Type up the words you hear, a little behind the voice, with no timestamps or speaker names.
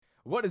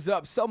What is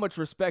up? So Much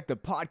Respect, the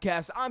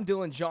podcast. I'm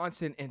Dylan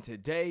Johnson, and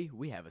today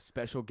we have a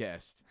special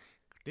guest.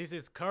 This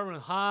is Kerwin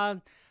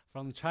Han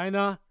from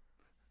China.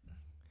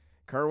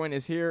 Kerwin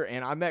is here,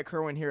 and I met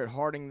Kerwin here at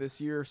Harding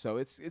this year, so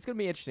it's going to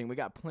be interesting. We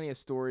got plenty of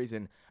stories,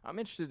 and I'm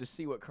interested to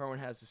see what Kerwin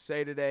has to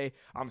say today.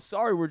 I'm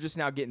sorry we're just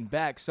now getting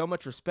back. So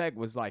Much Respect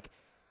was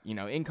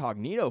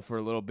incognito for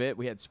a little bit.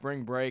 We had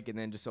spring break and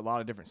then just a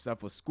lot of different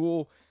stuff with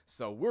school.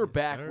 So we're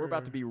back. Sir. We're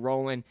about to be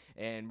rolling,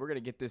 and we're going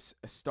to get this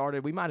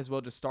started. We might as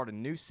well just start a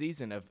new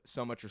season of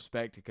So Much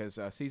Respect because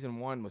season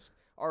 1 was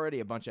already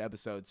a bunch of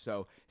episodes.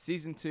 So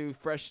season 2,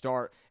 fresh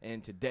start,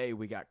 and today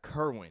we got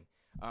Kerwin.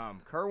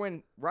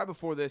 Kerwin, right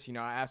before this, I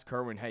asked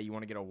Kerwin, hey, you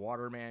want to get a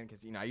water, man?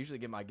 Because, I usually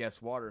give my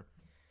guests water.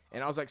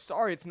 And I was like,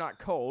 sorry, it's not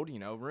cold,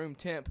 room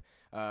temp.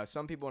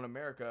 Some people in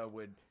America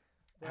would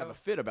have a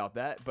fit about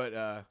that,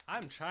 but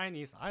I'm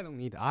Chinese. I don't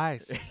need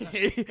ice.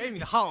 Give me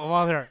the hot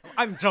water.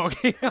 I'm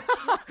joking.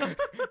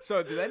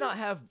 So do they not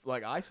have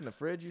ice in the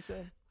fridge, you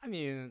said? I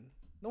mean,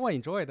 no one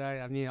enjoy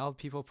that. I mean, all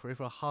people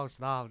prefer hot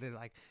stuff. They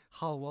like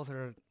hot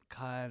water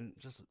can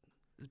just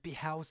be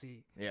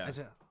healthy. Yeah. I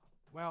said,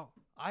 well,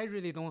 I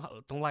really don't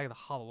like the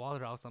hot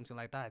water or something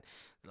like that.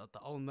 The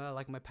old man,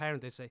 like my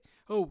parents, they say,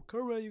 "Oh,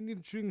 Kerwin, you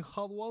need to drink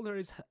hot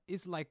water.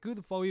 It's like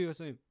good for you." I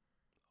say,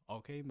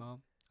 "Okay,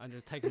 mom." I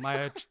just take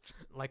my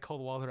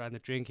cold water and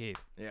drink it.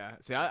 Yeah.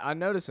 See, I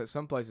noticed that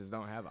some places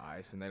don't have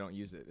ice and they don't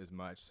use it as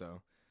much.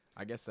 So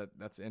I guess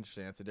that's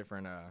interesting. That's a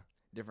different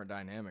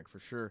dynamic for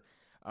sure.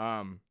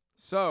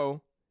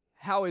 So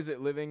how is it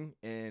living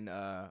in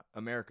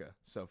America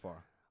so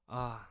far?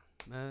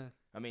 Man.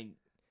 I mean,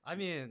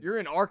 you're you're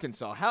in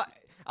Arkansas. How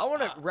I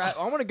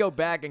want to go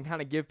back and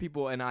kind of give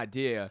people an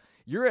idea.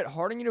 You're at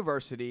Harding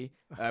University,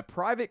 a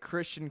private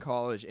Christian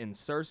college in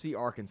Searcy,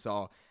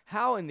 Arkansas.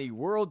 How in the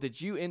world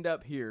did you end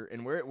up here,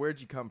 and where'd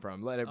you come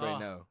from? Let everybody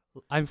know.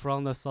 I'm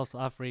from the South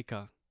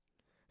Africa.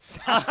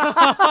 South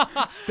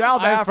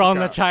Africa. I'm from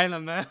the China,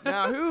 man.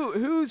 Now,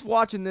 who's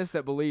watching this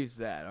that believes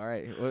that? All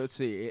right, well, let's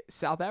see.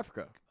 South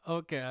Africa.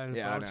 Okay, I'm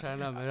Yeah, I from know.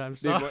 China, man. I'm Dude,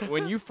 sorry.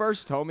 when you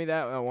first told me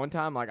that one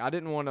time, I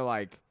didn't want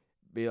to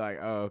be like,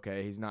 oh,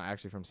 okay, he's not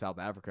actually from South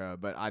Africa,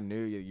 but I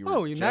knew you were.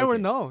 Oh, you never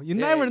joking. know. You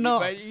Yeah, never know.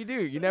 But you do.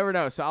 You never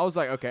know. So I was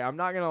like, okay, I'm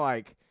not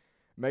gonna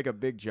make a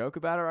big joke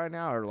about it right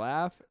now or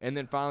laugh. And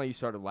then finally you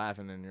started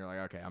laughing, and you're like,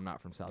 okay, I'm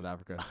not from South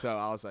Africa. So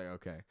I was like,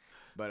 okay,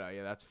 but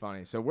yeah, that's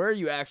funny. So where are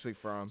you actually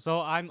from? So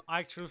I'm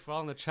actually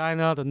from the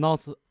China. The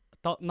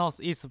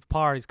northeast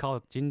part is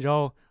called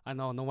Jinzhou. I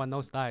know no one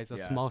knows that. It's a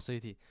Yeah. small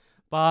city,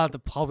 but the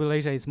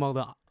population is more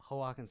than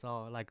whole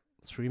Arkansas, like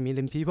 3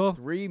 million people.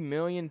 3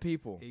 million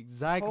people.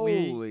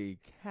 Exactly. Holy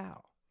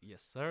cow!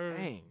 Yes, sir.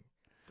 Dang,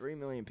 3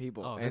 million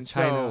people. Oh, and that's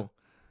China. so,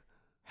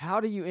 how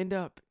do you end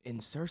up in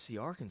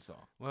Searcy, Arkansas?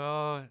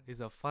 Well,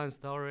 it's a fun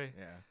story.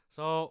 Yeah.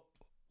 So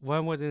when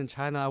I was in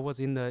China, I was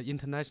in the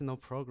international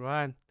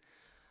program,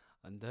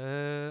 and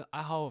then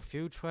I have a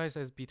few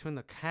choices between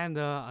the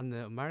Canada and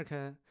the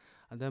American.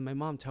 And then my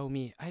mom told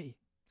me, "Hey,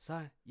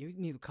 son, you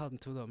need to come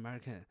to the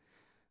American."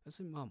 I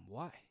said, "Mom,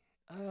 why?"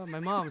 My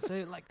mom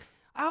said,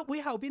 we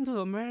have been to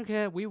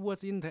America. We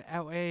was in the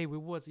LA. We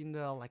was in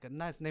the a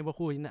nice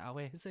neighborhood in the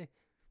LA. I say,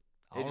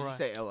 Hey, did you "Alright."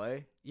 say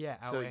L.A.? Yeah,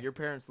 LA. So your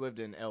parents lived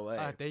in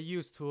L.A. They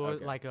used to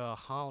Okay. a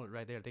house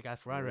right there. They got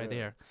flat right Really?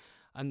 there,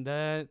 and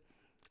then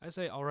I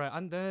say, all right.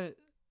 And then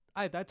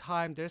at that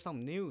time, there's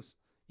some news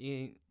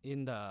in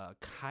the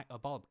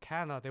about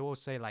Canada. They will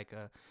say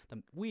the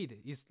weed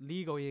is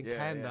legal in Yeah,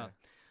 Canada.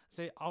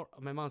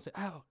 My mom said,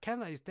 oh,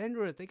 Canada is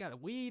dangerous. They got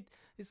weed.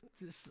 It's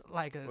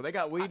Well, they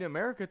got weed in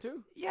America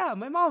too. yeah.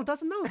 My mom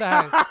doesn't know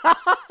that.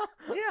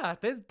 Yeah,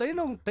 they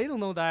don't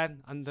know that.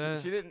 And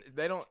She didn't.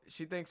 They don't.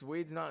 She thinks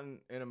weed's not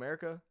in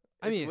America.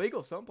 I It's mean-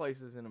 legal some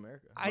places in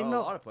America. I Well,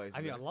 know a lot of places.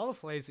 I mean, a yeah. lot of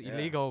places Yeah.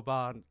 illegal,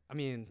 but I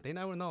mean, they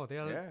never know.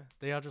 Yeah.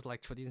 They are just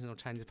like traditional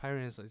Chinese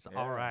parents. So it's Yeah.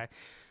 all right.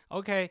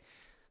 Okay,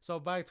 so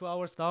back to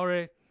our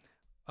story.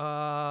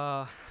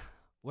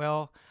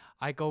 Well,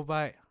 I go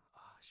by.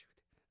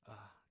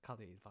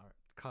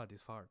 Cut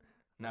this part.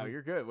 No,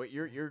 you're good. What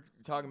you're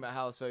talking about?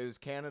 How so? It was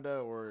Canada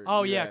or?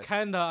 Oh yeah, US?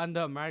 Canada and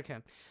the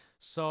American.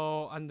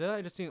 So and then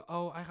I just think,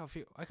 oh,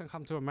 I can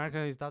come to America.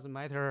 It doesn't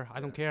matter. I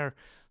don't care.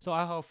 So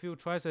I have a few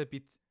choices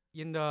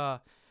in the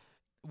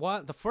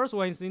one. The first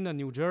one is in the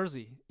New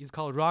Jersey. It's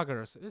called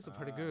Rutgers. It's a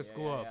pretty good Yeah,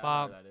 school, yeah, I know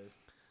but where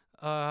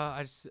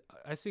that is.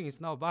 I think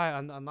it's not bad.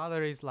 And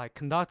another is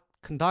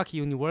Kentucky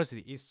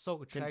University. It's so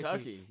tricky.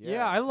 Kentucky.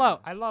 Yeah, I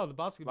love the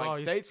basketball.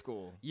 like It's- state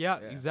school. Yeah,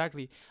 Yeah.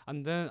 exactly.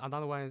 And then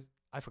another one is,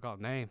 I forgot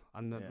the name.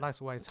 And the Yeah.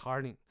 last one is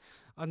Harding.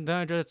 And then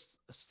I just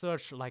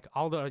search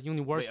all the Wait,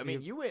 university. I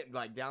mean, you went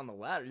down the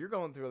ladder. You're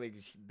going through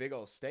these big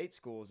old state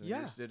schools, and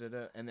Yeah. just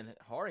and then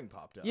Harding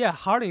popped up. yeah,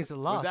 Harding is the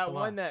last Was that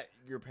one. one that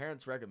your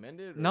parents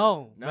recommended? or-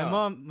 No,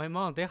 no. my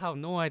mom, they have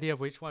no idea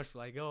which one should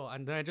I go,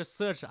 and then I just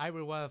search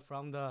everyone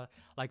from the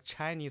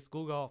Chinese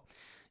Google.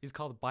 It's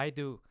called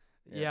Baidu.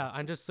 Yeah,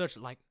 and just search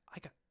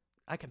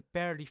I can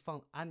barely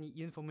find any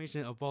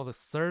information about the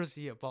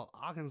Searcy, about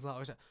Arkansas. I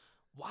was like,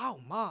 wow,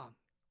 mom,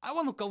 I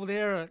want to go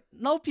there.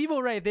 No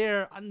people right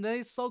there, and then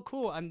it's so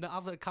cool. And then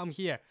after I come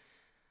here,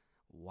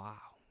 wow,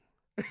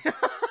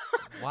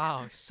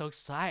 Wow, so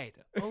sad.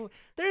 Oh,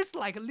 there's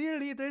like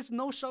literally there's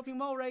no shopping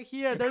mall right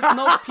here. There's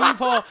no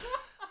people.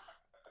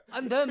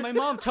 And then my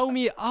mom told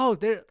me, oh,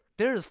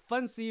 there's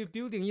fancy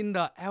building in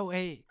the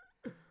LA.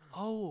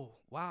 Oh,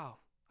 wow.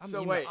 I'm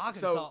So in wait,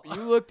 Arkansas. so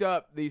you looked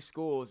up these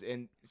schools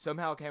and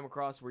somehow came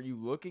across. Were you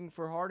looking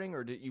for Harding,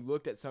 or did you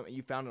looked at something?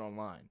 You found it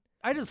online.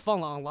 I just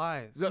found it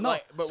online. So, No,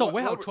 like, but so what-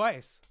 we what have were-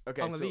 choice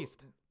Okay, on the so,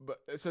 list. But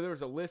so there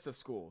was a list of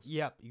schools.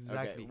 Yep, Okay,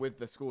 exactly. with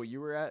the school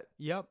you were at,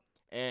 Yep,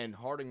 and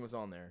Harding was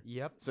on there.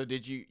 yep, So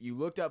did you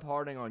looked up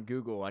Harding on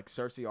Google, like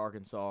Searcy,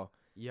 Arkansas,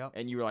 yep.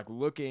 and you were like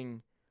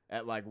looking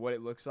at like what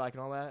it looks like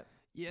and all that?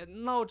 Yeah,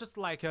 no, just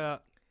like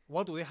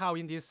what do we have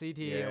in this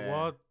city? Yeah.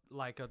 What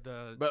like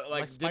the But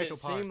like, did special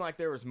it part? seem like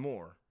there was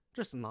more?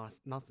 Just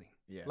nothing.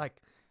 Yeah. Like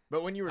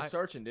But when you were I-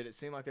 searching, did it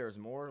seem like there was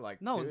more?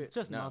 Like no, to it?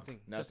 just No, nothing.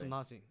 Just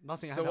nothing.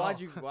 So at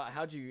all.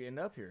 how'd you end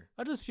up here?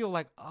 I just feel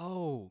like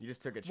oh, You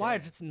just took a chance. why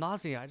just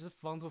nothing? I just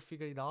want to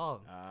figure it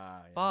out.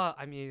 Ah, yeah. But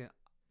I mean,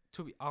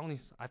 to be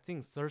honest, I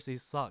think Thursday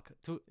suck.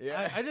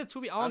 Yeah. I just to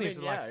be I mean,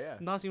 honest, like yeah.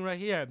 nothing right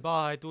here. But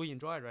I do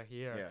enjoy it right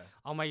here. Yeah.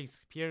 All my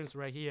experience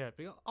right here.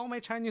 Because all my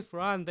Chinese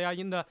friends, they are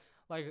in the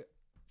like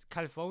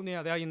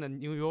California. They are in the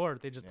New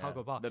York. They just talk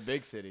Yeah. about the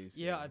big cities.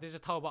 yeah. They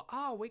just talk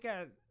about we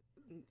get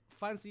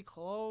fancy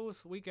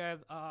clothes. We get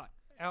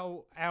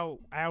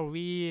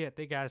LV.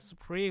 They got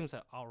Supremes.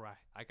 All right,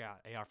 I got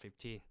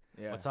AR-15.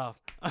 Yeah. What's up?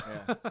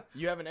 Yeah.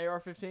 You have an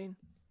AR-15?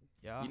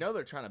 Yeah. You know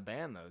they're trying to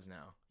ban those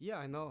now. Yeah,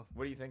 I know.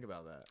 What do you think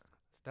about that?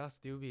 That's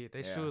stupid.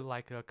 They Yeah. should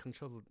like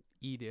control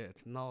the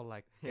idiot, not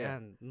like Yeah.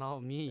 gun, not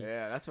me.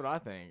 Yeah, that's what I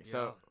think.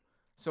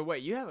 So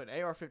wait, you have an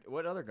AR-15?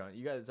 What other gun?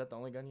 You guys, is that the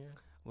only gun you have?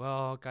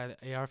 Well, got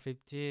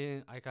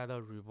AR-15. I got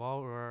a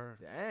revolver.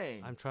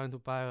 Dang. I'm trying to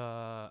buy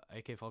a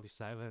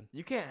AK-47.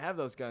 You can't have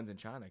those guns in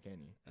China, can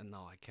you?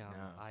 No, I can't.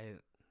 No.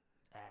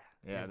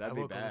 Yeah, that'd I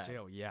be will go bad. to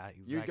jail. Yeah,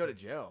 exactly. You'd go to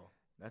jail.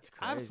 That's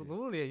crazy.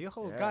 Absolutely. You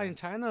hold a Yeah. gun in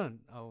China.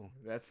 Oh,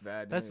 That's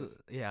bad that's news.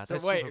 yeah. So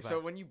that's wait, super so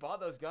bad. when you bought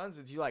those guns,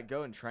 did you like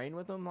go and train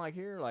with them like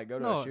here, like go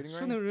to no a shooting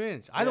shooting range?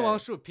 range. I don't Yeah. want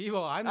to shoot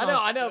people. I know,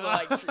 but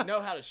like know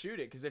how to shoot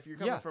it, because if you're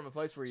coming Yeah. from a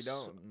place where you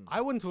So, don't,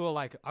 I went to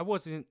like I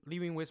was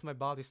living with my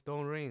buddy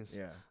Stone Rings.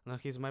 yeah, Now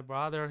he's my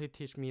brother. He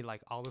teach me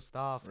like all the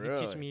stuff. He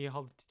Really? teach me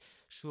how to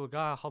shoot a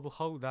gun, how to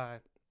hold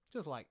that.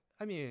 Just like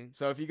I mean,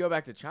 so if you go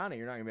back to China,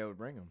 you're not gonna be able to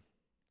bring them.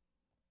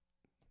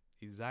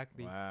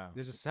 exactly. Wow.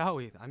 They just sell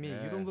it. I mean,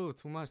 you don't Yeah. lose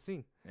too much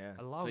thing. Yeah.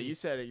 I love So you it.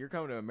 said it. You're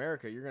coming to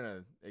America. You're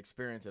gonna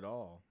experience it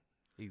all.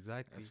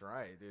 Exactly. That's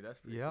right, dude. That's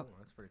pretty Yep. cool.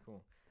 That's pretty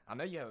cool. I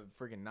know you have a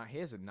freaking. He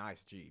has a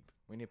nice Jeep.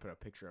 We need to put a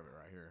picture of it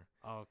right here.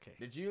 Okay.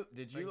 Did you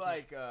Thank you.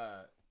 like?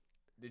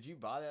 Did you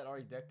buy that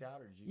already decked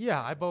out, or did you?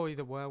 Yeah, I bought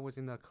it when I was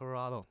in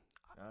Colorado.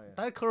 Oh yeah.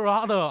 That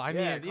Colorado, I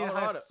Yeah, mean, it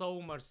Colorado. has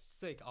so much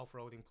sick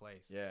off-roading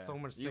place. Yeah. So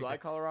much You sick.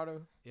 like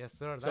Colorado? Yes,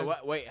 sir. So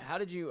wait, how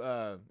did you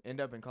end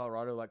up in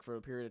Colorado like for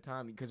a period of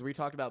time? Because we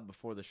talked about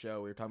before the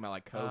show, we were talking about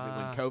like COVID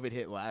when Ah. COVID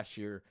hit last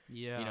year.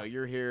 Yeah. You know,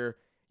 you're here.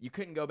 You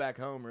couldn't go back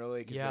home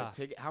really. 'Cause Yeah. the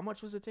ticket. How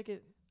much was the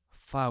ticket?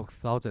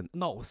 5,000.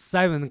 No,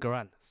 7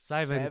 grand.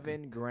 Seven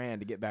 $7,000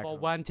 to get back for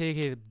home. one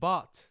ticket,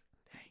 but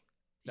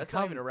That's you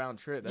not even a come- round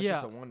trip. That's Yeah.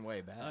 just a one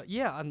way back.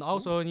 yeah, and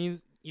also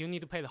you need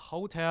to pay the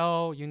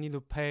hotel. You need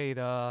to pay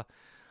the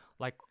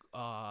like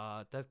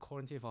that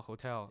quarantine for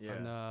hotel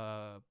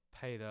and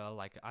pay the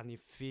like any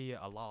fee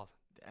a lot.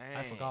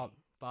 I forgot, Dang.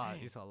 but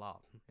Dang. it's a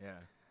lot. Yeah.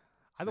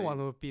 I So don't you-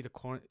 want to be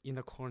in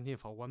the quarantine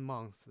for 1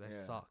 month. That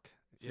Yeah. suck.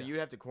 So Yeah. you'd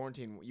have to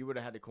quarantine. You would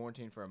have had to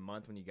quarantine for a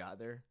month when you got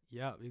there.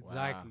 Yeah,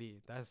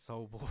 exactly. That's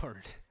so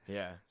bored.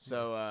 Yeah.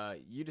 So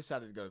you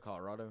decided to go to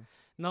Colorado.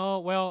 No,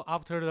 well,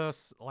 after the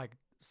like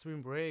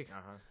spring break,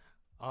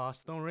 huh.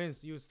 Stone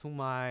Rains used to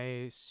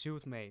my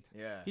shoot mate.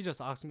 Yeah. He just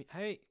asked me,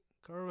 "Hey,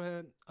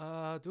 Kerwin,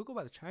 do you go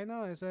back to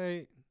China?" I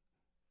say,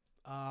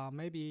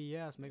 maybe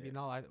yes, maybe Yeah.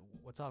 not.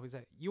 What's up? He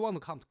said, "You want to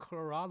come to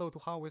Colorado to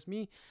hunt with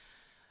me?"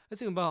 I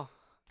think about,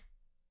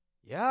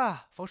 yeah,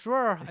 for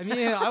sure. I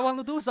mean, I want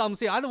to do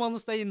something. I don't want to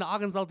stay in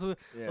Arkansas to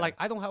Yeah. like.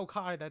 I don't have a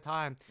car at that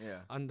time.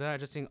 Yeah. And then I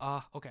just think,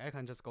 okay, I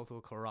can just go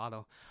to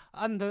Colorado.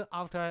 And then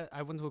after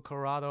I went to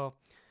Colorado,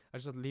 I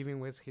just living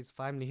with his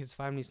family. His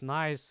family is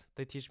nice.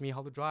 They teach me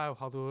how to drive,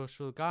 how to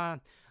shoot a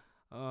gun.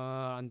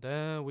 And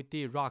then we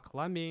did rock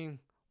climbing,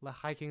 like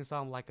hiking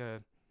some like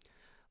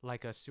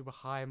a super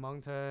high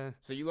mountain.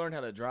 So you learned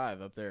how to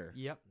drive up there.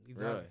 Yep,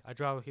 exactly. Really? I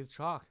drive his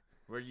truck.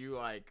 Were you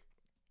like,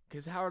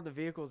 because how are the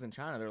vehicles in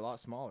China? They're a lot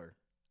smaller.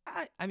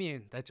 I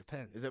mean, that's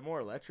Japan. Is it more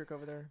electric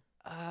over there?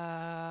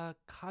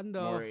 Kind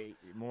of.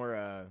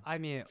 More I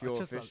mean, fuel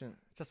just efficient.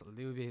 just a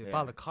little bit. Yeah.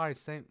 But the car is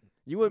same.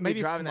 You wouldn't maybe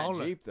be driving smaller.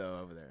 that Jeep though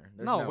over there.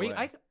 There's No, way.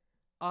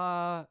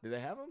 Do they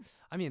have them?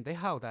 I mean, they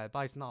have that, but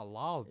it's not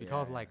allowed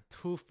because Yeah. like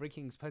too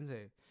freaking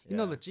expensive. You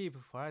know, the Jeep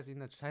price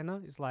in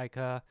China is like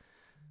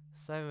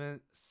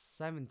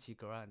 70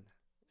 grand.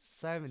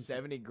 70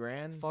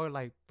 $70,000 for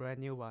like brand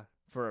new one.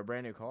 for a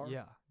brand new car.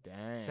 Yeah,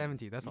 Dang.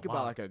 70. That's You a could lot.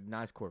 buy like a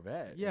nice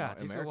Corvette. yeah,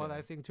 in this is what America.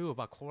 I think too.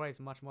 But Corvette is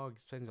much more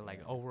expensive, like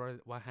Yeah. over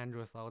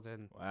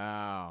 100,000.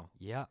 Wow.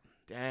 Yeah,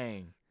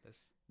 Dang.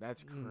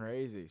 That's Mm,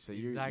 crazy. So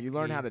you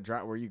learned how exactly. to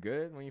drive. Were you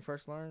good when you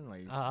first learned?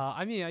 Like,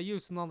 I mean, I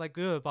used to not that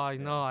good, but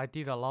Yeah. I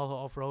did a lot of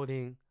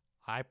off-roading.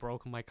 I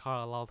broke my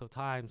car a lot of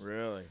times.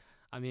 really?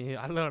 I mean,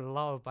 I learned a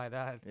lot by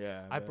that.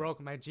 Yeah. I bet.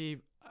 broke my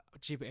Jeep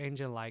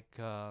engine like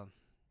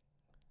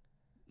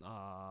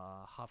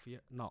half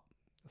year, no,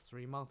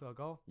 3 months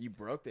ago. You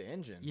broke the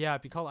engine. Yeah,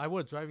 because I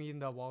was driving in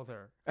the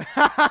water.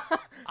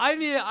 I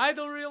mean, I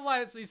don't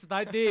realize it's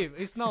that deep.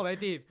 It's not that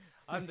deep.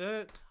 And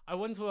then I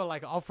went to a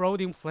like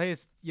off-roading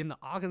place in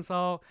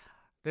Arkansas.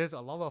 There's a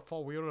lot of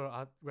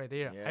four-wheeler right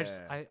there.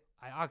 Yeah.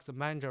 I asked the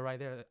manager right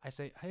there. I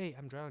say, hey,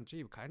 I'm driving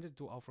Jeep. Can I just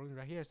do off-roading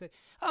right here? I say,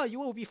 oh, you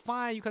will be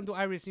fine. You can do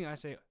everything. I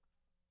say,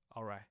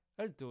 all right,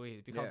 let's do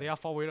it because Yeah. they are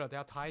four-wheeler. They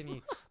are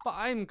tiny. But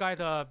I'm got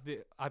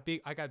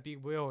I got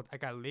big wheel. I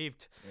got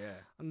lift. Yeah.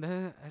 And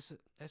then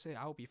I say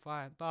I'll be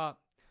fine. But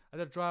I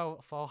just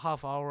drive for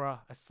half hour.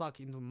 I stuck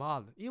into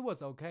mud. It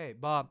was okay,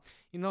 but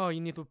you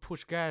need to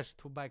push gas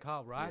to back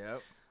up, right?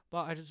 Yep.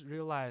 But I just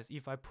realized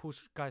if I push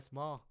gas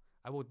more,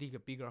 I will dig a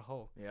bigger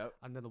hole, Yep.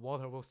 and then the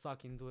water will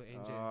suck into the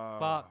engine. Oh.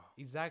 But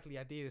exactly,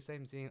 I did the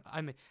same thing.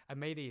 I mean, I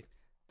made it.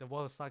 The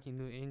water suck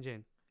into the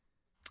engine.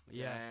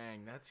 Yeah.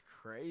 Dang, that's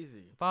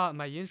crazy. But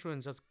my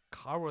insurance just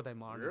covered that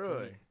money to me.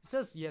 Really?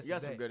 Just yesterday. You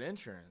got some good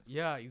insurance.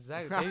 Yeah,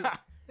 exactly.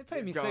 They paid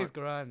It's me gone. 6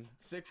 grand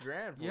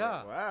 $6,000 for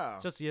Yeah. it. Wow.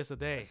 just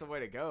yesterday. That's the way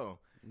to go.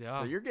 Yeah.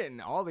 So you're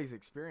getting all these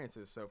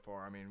experiences so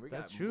far. I mean, we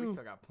That's we true.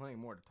 still got plenty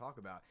more to talk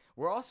about.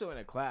 We're also in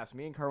a class.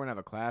 Me and Kerwin have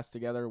a class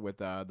together with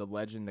the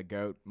legend, the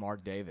GOAT,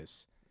 Mark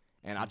Davis.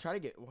 And I try to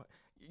get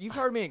you've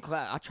heard me in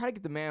class. I try to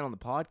get the man on the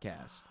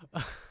podcast.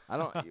 I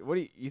don't what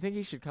do you think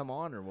he should come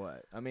on or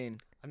what? I mean,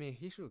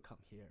 he should come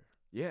here.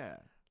 yeah.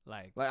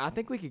 Like, Like I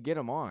think we could get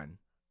him on.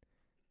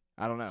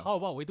 I don't know. how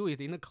about we do it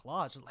in the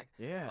class? Like,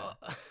 Yeah.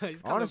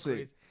 it's kinda Honestly,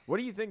 crazy. what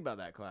do you think about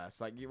that class?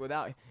 Like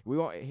without we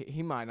won't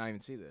he might not even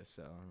see this,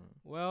 so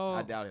Well,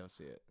 I doubt he'll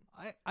see it.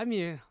 I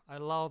mean, I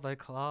love that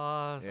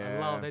class. I Yeah.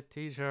 love that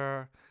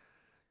teacher.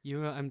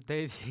 Even I'm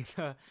dating.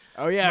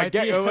 Oh yeah, My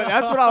dear.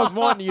 that's what I was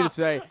wanting you to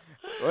say.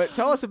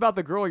 Tell us about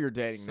the girl you're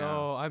dating now.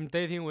 So I'm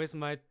dating with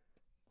my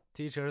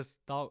teacher's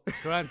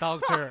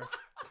granddaughter.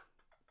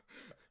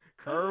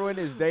 Kerwin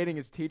is dating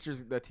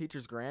the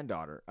teacher's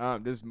granddaughter.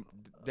 Does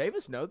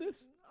Davis know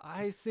this?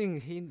 I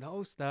think he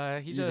knows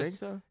that. He You just think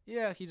so?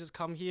 yeah, he just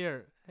come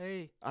here.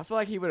 Hey, I feel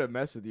like he would have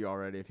messed with you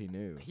already if he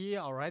knew. he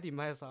already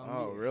messed on me.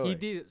 Oh, really? He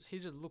did. He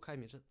just look at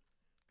me.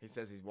 He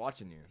says he's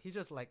watching you. He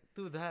just like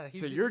do that.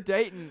 So you're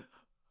dating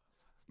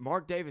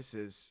Mark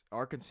Davis's,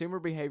 our consumer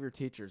behavior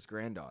teacher's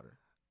granddaughter.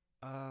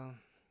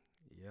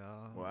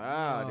 Yeah.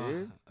 Wow,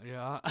 dude.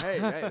 Yeah. hey,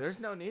 there's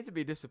no need to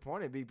be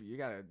disappointed. You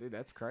gotta, dude.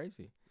 That's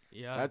crazy.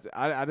 Yeah. That's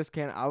I just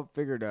can't. I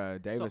figured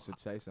Davis would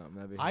say something.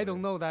 That'd be I don't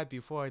hilarious. know that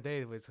before I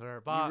dated with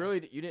her, but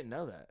You didn't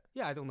know that.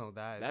 yeah, I don't know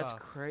that. That's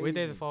but crazy. We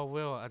dated for a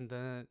while, and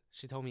then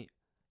she told me,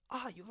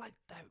 you like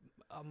that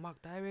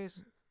Mark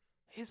Davis?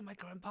 He's my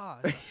grandpa.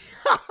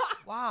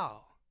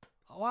 Wow.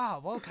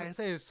 What can I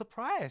say?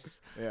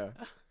 Surprise. Yeah,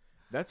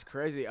 that's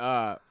crazy.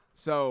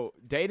 So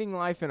dating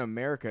life in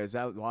America, is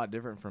that a lot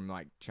different from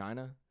like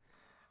China?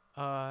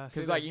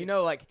 Because like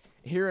like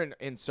here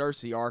in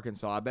Searcy,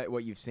 Arkansas, I bet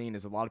what you've seen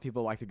is a lot of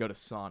people like to go to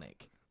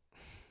Sonic.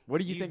 What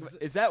do you think?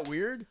 Is that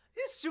weird?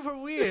 it's super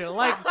weird.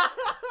 Like,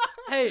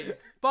 hey,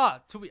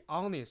 but to be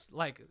honest,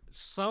 like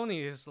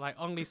Sony is like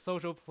only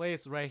social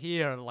place right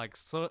here. Like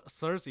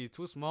Cersei,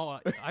 too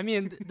small. I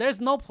mean, there's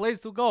no place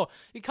to go.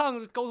 You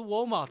can't go to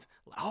Walmart.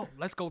 Oh,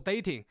 let's go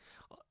dating.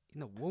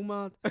 In the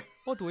Walmart,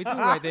 what do we do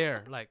right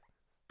there? Like,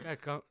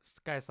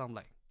 guy sound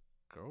like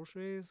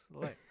groceries.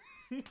 Like,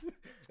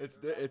 It's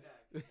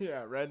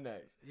yeah,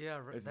 rednecks. yeah,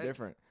 It's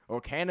different. Well,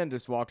 Cannon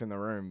just walked in the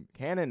room.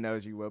 Cannon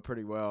knows you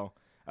pretty well.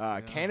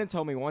 Yeah. Cannon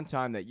told me one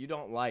time that you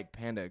don't like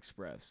Panda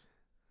Express.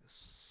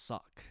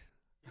 Suck.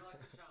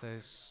 They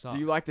suck. Do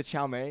you like the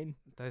chow mein?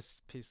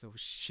 That's piece of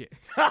shit.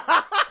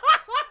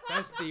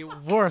 That's the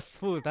worst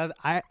food that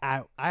I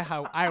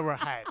have ever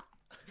had.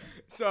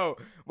 So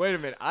wait a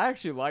minute. I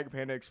actually like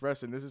Panda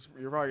Express, and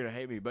you're probably gonna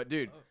hate me, but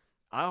dude,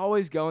 I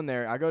always go in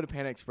there. I go to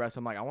Panda Express.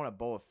 I'm like, I want a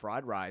bowl of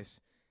fried rice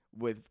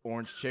with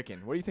orange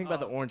chicken. What do you think about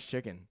the orange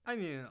chicken? I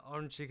mean,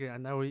 orange chicken.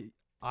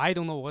 I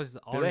don't know what is Do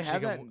orange they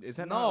have chicken. that? Is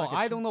that no, not like a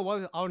I don't know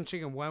what is orange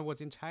chicken when I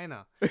was in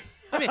China.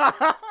 I mean,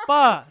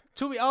 but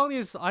to be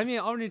honest, I mean,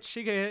 orange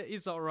chicken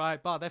is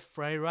alright, but that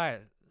fried rice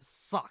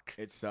suck.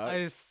 It sucks.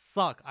 It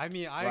suck. I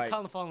mean, I Like-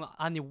 can't find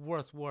any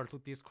worse word to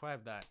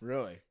describe that.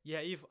 Really? Yeah,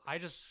 if I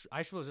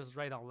should just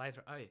write down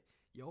later. Hey,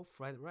 yo,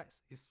 fried rice,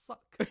 it suck.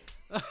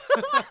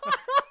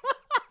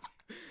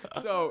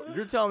 So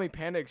you're telling me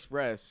Panda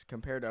Express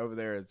compared to over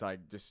there is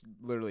like just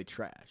literally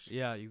trash?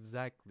 Yeah,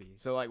 exactly.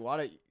 So like,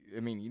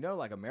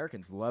 like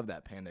Americans love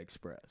that Panda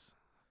Express.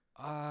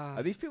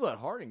 Uh, These people at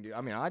Harding do.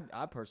 I mean,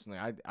 I personally,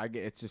 I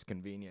get it's just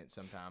convenient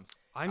sometimes.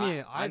 I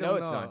mean, I don't know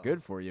it's not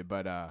good for you,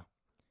 but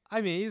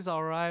I mean, it's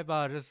alright,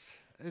 but just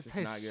it it's just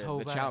tastes not good. so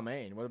The bad. chow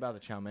mein. What about the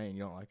chow mein?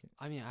 You don't like it?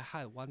 I mean, I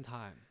had one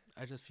time.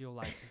 I just feel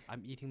like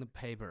I'm eating the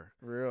paper.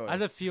 Really? I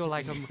just feel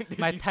like Did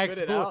my you spit it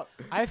textbook. out?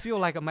 I feel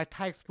like my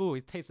textbook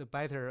it tastes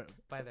better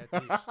by that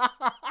dish.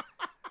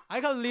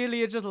 I can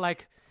literally just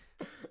like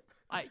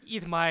I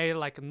eat my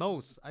like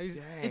nose. Dang.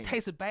 It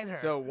tastes better.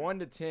 So 1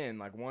 to 10,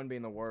 like 1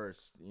 being the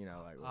worst, you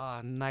know, like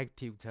 -10.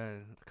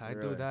 Can I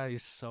Really? do that?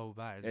 It's so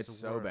bad. it's the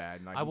so worst.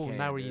 bad. Like, I you will can't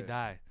never do eat it.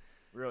 that.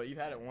 Really, you've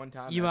had it one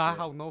time. Even I that's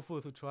it. have no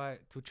food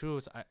to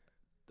choose.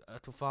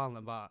 To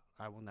find, but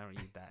I will never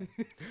eat that.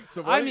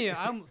 So I what- mean,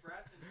 I'm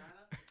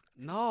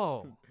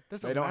no.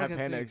 That's they don't have American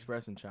Panda thing.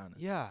 Express in China.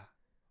 Yeah.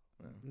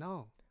 Yeah.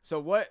 No. So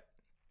what?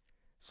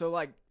 So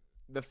like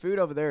the food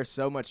over there is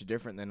so much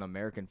different than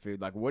American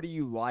food. Like, what do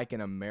you like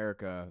in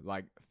America,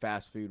 like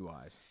fast food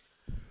wise?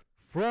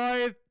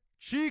 Fried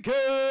chicken.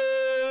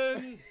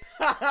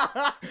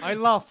 I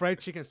love fried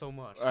chicken so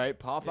much. All right,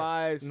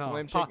 Popeyes, No,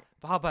 Slim Chicken.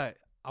 Popeye.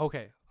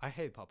 Okay, I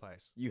hate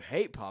Popeyes. You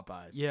hate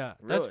Popeyes. Yeah,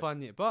 Really? that's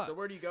funny. But So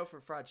where do you go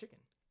for fried chicken?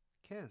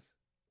 Canes.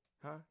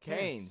 Huh?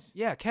 Canes.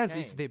 Yeah, Canes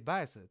is Canes. the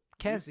best.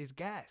 Canes is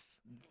gas.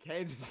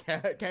 Canes is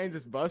Canes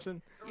is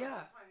bussing.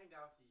 Yeah.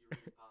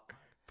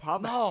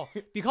 Popeye. No,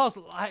 because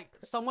like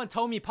someone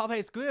told me Popeye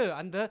is good,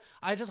 and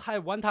I just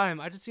had one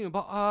time. I just think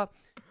about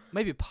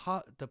maybe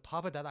the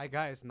Popeye that I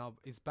got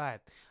is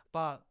bad.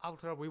 But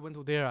after we went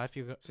to there, I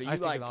figured. So I you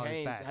like figured out it's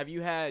Canes? bad. Have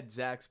you had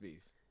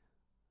Zaxby's?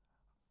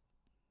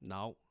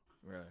 No,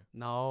 Really?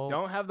 no.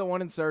 Don't have the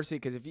one in Cersei,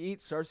 because if you eat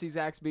Cersei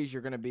Zaxby's,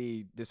 you're gonna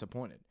be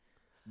disappointed.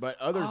 But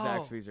other Oh.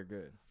 Zaxby's are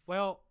good.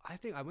 Well, I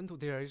think I went to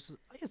there.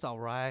 It's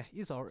alright.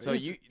 It's alright. So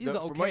it's, you, it's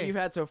from what okay. you've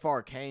had so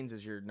far, Canes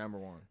is your number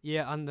one.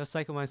 Yeah, and the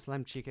second one,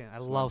 Slam Chicken. I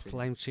Slam love chicken.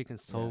 Slam Chicken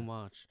so Yeah.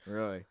 much.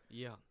 Really?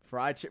 Yeah.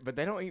 Fried chicken, but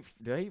they don't eat.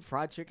 Do they eat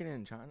fried chicken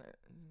in China?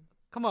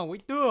 Come on, we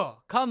do.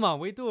 Come on,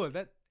 we do.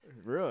 That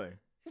Really?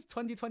 it's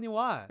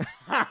 2021.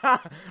 I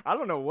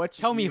don't know what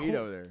you Tell me eat who-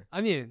 over there.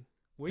 I mean,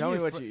 we Tell me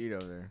eat what fr- you eat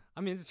over there.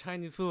 I mean, it's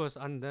Chinese foods,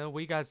 and then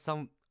we got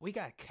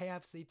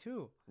KFC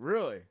too.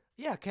 Really?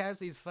 Yeah,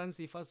 KFC is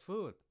fancy fast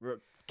food.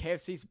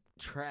 KFC's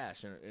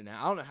trash, and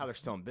I don't know how they're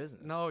still in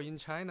business. No, in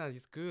China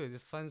it's good.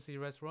 It's fancy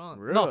restaurant.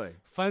 No, Really?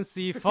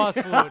 fancy fast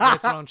food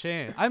restaurant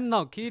chain. I'm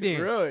not kidding.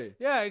 Really?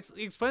 Yeah, it's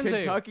expensive.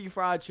 Kentucky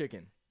Fried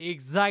Chicken.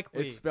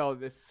 Exactly. It's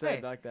spelled. It's said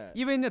Hey, like that.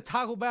 Even the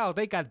Taco Bell,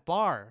 they got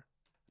bar.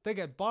 They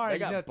got bar. They in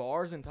got the-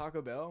 bars in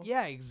Taco Bell.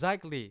 Yeah,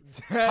 exactly.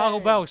 Dang. Taco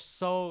Bell is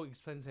so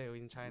expensive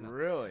in China,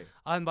 Really?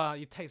 and but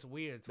it tastes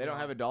weird. They don't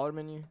have a dollar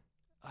menu.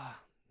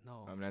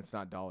 No. I mean, that's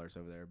not dollars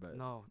over there, but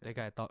No, they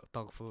got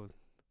dog food.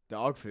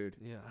 dog food.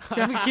 Yeah,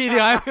 I'm kidding.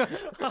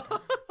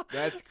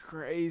 That's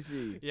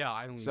crazy. Yeah,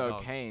 I don't eat So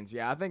dog. Canes,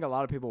 yeah, I think a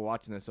lot of people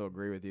watching this will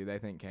agree with you. They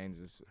think Canes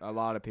is. A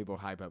lot of people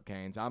hype up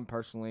Canes. I'm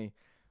personally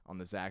on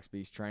the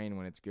Zaxby's train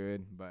when it's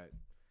good, but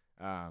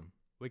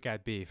We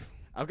got beef.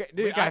 okay,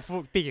 We dude.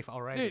 got beef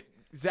already. Dude,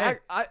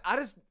 Zach, I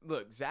just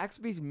look.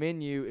 Zaxby's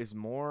menu is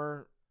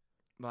more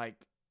like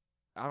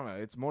I don't know.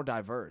 It's more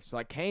diverse.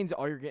 Like Canes,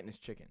 all you're getting is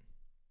chicken.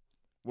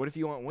 What if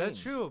you want wings?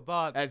 That's true,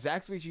 but At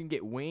Zaxby's, you can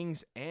get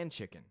wings and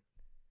chicken.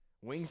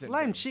 Wings and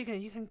Slim wings.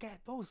 Chicken, you can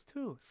get both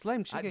too.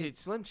 Slim Chicken. Dude,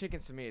 Slim Chicken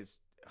to me is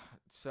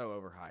so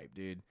overhyped,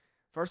 dude.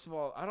 First of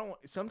all, I don't.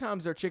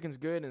 Sometimes their chicken's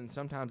good, and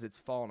sometimes it's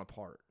falling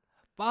apart.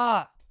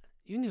 But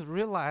you need to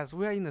realize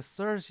we are in the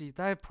Cersei.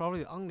 That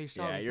probably the only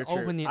shop Yeah, is you're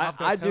opening true.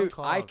 after I 10 do.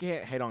 o'clock. I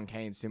can't hate on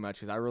Canes too much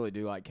because I really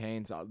do like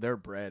Canes. Their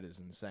bread is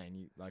insane.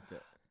 You like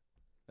that?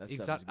 That stuff is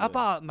Exactly. good.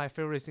 About my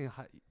favorite thing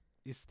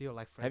is still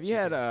like fried Have you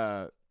had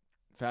chicken.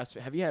 fast?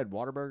 Have you had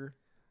Whataburger?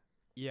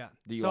 Yeah.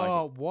 Do you so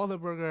like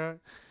Whataburger,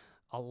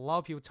 a lot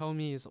of people told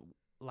me it's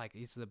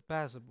the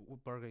best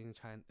burger in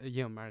China, in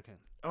American.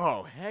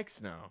 Oh heck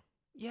no!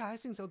 Yeah, I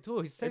think so too.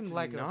 It seems It's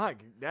like not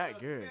that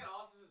good.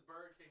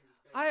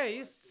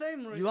 It's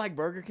same. You like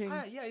Burger King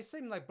Yeah, it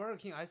seems like Burger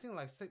King. I think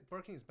like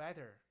Burger King is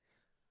better.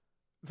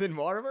 than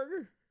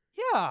Whataburger?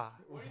 Yeah.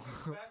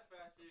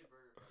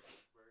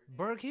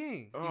 Burger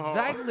King. Oh.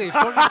 Exactly.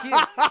 Burger King.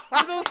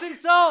 You don't think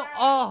so?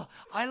 Oh,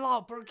 I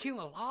love Burger King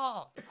a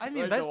lot. I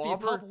mean, Like the that's the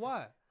Whopper? top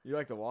one. You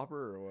like the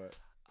Whopper or what?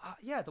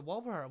 Yeah, the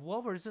Whopper.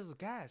 Whopper is just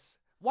gas.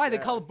 Why they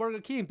call it Yes. Burger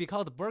King?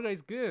 Because the burger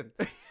is good.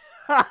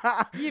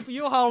 If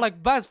you have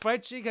like best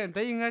fried chicken,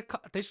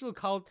 they should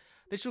call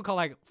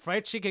like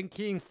fried chicken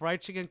king,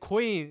 fried chicken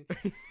queen.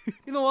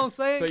 You know what I'm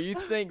saying? So you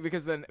think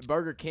because then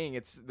Burger King,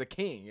 it's the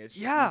king? It's,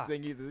 Yeah.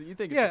 You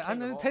think it's yeah, the king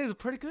and then of it all? tastes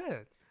pretty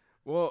good.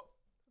 Well,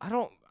 I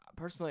don't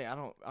personally. I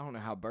don't know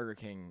how Burger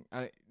King.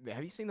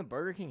 Have you seen the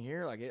Burger King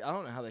here? Like, I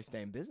don't know how they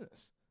stay in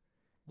business.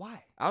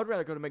 Why? I would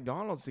rather go to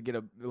McDonald's to get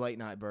a late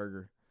night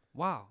burger.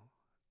 Wow.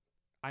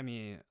 I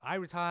mean,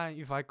 every time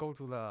if I go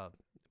to the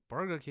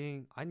Burger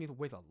King, I need to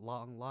wait a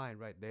long line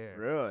right there.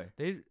 Really?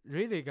 They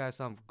really got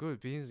some good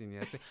beans in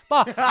there.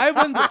 But I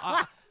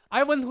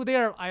went to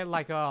there. I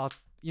like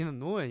in the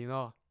noon, you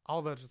know,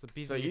 all the just the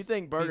business. So you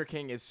think Burger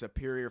King is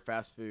superior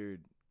fast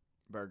food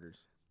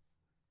burgers?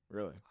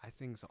 Really? I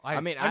think so. I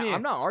mean,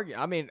 I'm not arguing.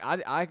 I mean,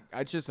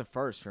 it's just a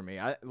first for me.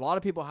 A lot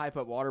of people hype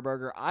up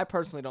Whataburger. I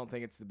personally don't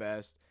think it's the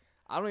best.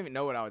 I don't even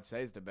know what I would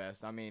say is the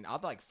best. I mean, I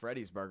like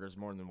Freddy's Burgers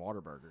more than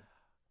Whataburger.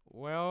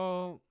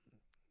 Well,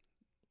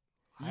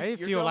 I you're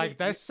feel telling like me-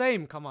 that's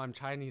same. Come on,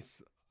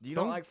 Chinese. Do you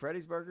not Don't- like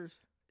Freddy's Burgers?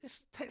 It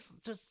tastes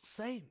just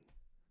same.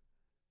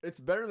 It's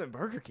better than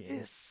Burger King.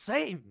 It's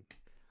same.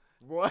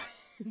 What?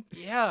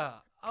 Yeah,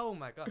 Oh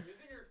my god. Is it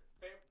your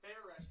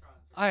favorite restaurant?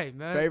 Hey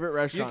man. Favorite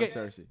restaurant, get-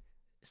 Cersei?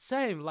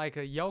 Same like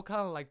you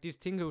can't like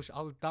distinguish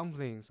all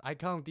dumplings. I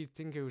can't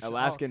distinguish all-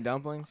 Alaskan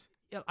dumplings?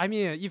 Yeah, I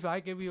mean, if I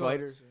give you,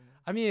 Slater's?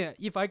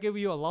 if I give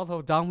you a lot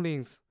of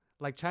dumplings,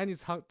 like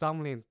Chinese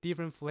dumplings,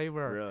 different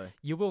flavor, Really?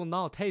 you will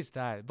not taste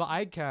that. But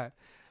I can.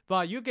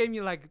 But you gave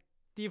me like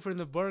different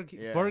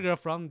Yeah. burger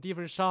from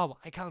different shop.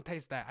 I can't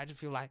taste that. I just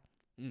feel like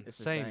It's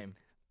the same. same.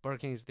 Burger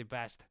King is the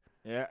best.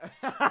 Yeah.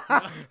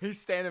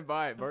 He's standing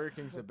by it. Burger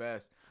King's the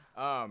best.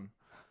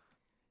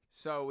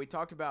 So we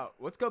talked about,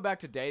 let's go back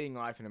to dating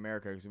life in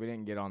America because we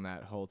didn't get on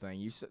that whole thing.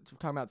 You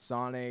talking about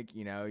Sonic,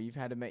 you've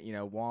had to make,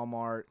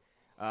 Walmart.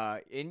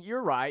 And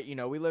you're right,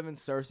 we live in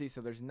Cersei, so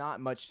there's not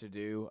much to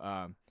do.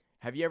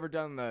 Have you ever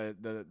done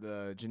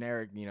the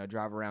generic,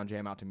 drive around,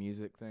 jam out to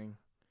music thing?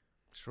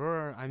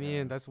 Sure. I mean,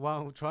 Yeah. that's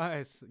one who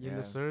tries in Yeah.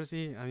 the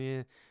Cersei. I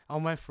mean,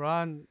 all my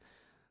friend,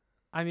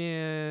 I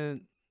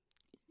mean,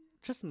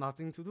 just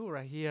nothing to do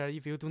right here.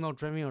 If you do not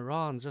driving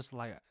around, just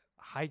like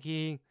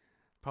hiking,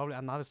 probably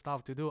another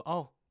stuff to do.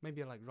 Oh,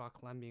 maybe like rock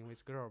climbing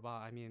with girl, but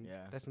I mean,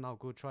 Yeah. that's not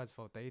good choice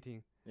for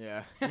dating.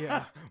 Yeah.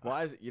 Yeah.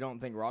 Why is it, you don't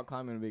think rock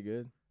climbing would be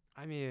good?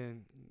 I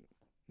mean,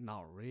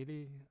 not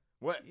really.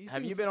 What It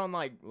have you seems- been on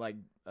like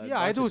a Yeah,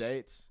 I bunch do of s-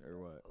 dates or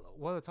what?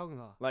 What are you talking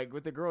about? Like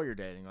with the girl you're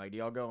dating, like do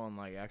y'all go on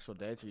like actual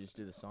dates or you just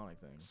do the Sonic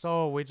thing?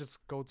 So we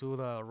just go to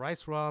the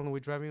restaurant. We're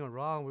driving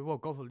around. We will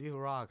go to Little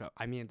Rock.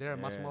 I mean, there are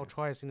much Yeah. more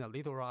choice in the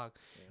Little Rock.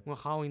 Yeah. We'll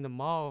hang in the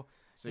mall.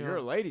 So Yeah. you're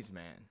a ladies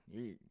man.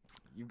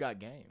 You've got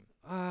game.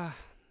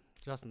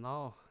 Just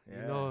now,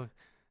 Yeah.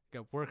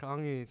 get work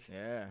on it.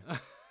 Yeah.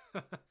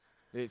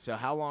 Dude, so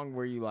how long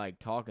were you like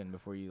talking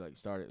before you like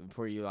started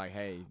before you like,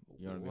 hey,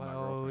 you want to be my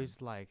Well, girlfriend?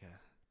 it's like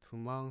 2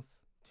 months.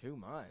 2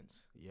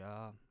 months.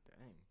 Yeah,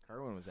 Dang.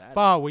 Kerwin was at it.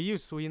 but we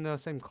used to in the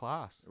same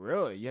class.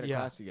 Really? You had a Yeah.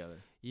 class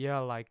together. Yeah,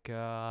 like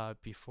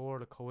before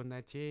the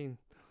COVID-19,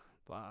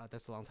 but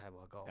that's a long time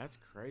ago. That's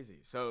crazy.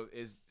 So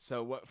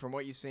what from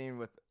what you've seen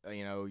with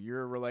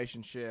your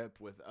relationship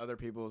with other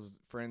people's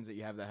friends that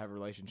you have that have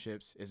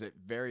relationships, is it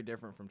very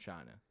different from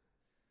China?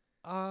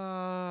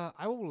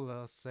 I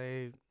would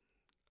say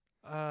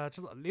just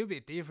a little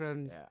bit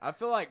different. Yeah. I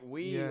feel like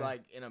we Yeah.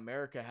 like in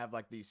America have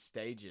like these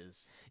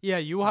stages. Yeah,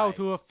 you have Type.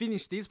 to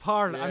finish this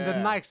part and the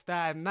Yeah. next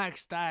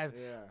time.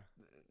 Yeah.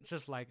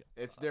 Just like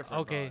It's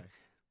different. Okay.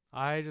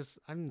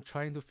 I'm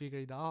trying to figure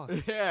it out.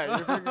 probably. Yeah,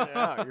 you're figuring it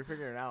out. You're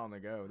figuring it out on the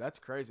go. That's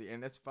crazy.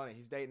 And that's funny.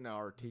 He's dating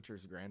our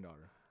teacher's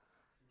granddaughter.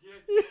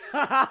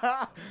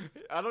 I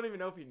don't even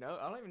know if he knows.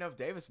 I don't even know if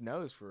Davis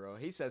knows for real.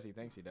 He says he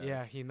thinks he does.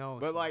 Yeah, he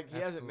knows. But like he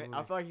hasn't. I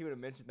Absolutely. feel like he would have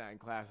mentioned that in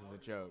class as a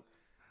joke.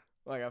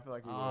 Like I feel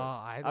like he would.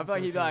 I I feel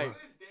like he'd he like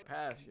would.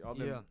 pass all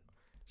them. Yeah.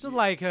 Just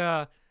like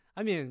I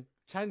mean,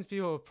 Chinese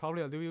people are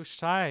probably a little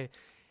shy.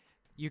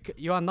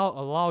 You are not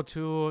allowed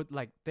to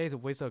like date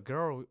with a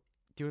girl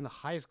during the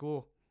high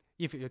school.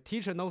 If your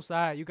teacher knows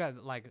that, you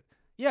got like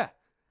You're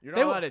They not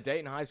will- allowed to date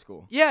in high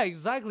school. yeah,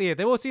 exactly.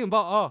 They will think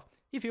about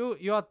if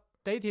you are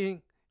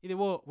dating,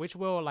 which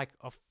will like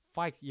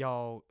affect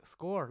your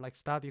score, like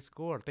study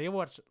score.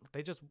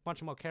 They just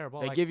much more care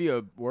about They like give you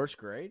a worse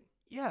grade.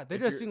 yeah. They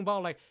if just you're- think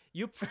about like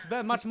you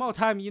spend much more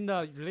time in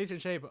the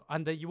relationship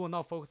and then you will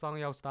not focus on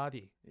your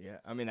study. Yeah,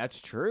 I mean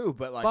that's true,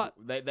 but like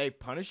But- they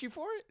punish you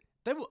for it.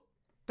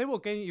 They will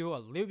give you a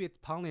little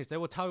bit punish. They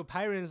will tell your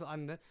parents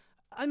and.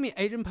 I mean,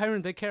 Asian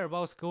parents they care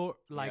about school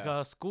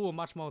Yeah. School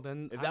much more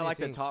than Is that like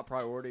the anything. top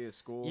priority of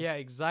school? Yeah,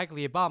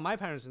 exactly. But my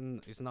parents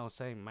is not the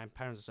same. My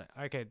parents say,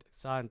 "Okay,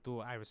 son,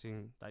 do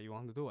everything that you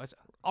want to do." I said,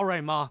 "All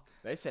right, ma."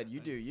 They said you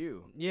do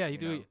you. Yeah, you You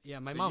do. know? Yeah,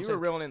 my So mom you said. were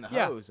reeling in the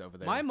yeah, hose over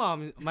there. My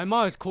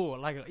mom is cool.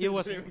 Like it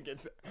was Didn't even get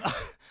that.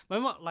 my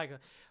mom. Like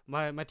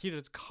my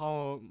teachers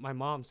call my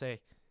mom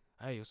say,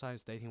 "Hey, your son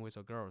is dating with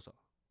a girl." So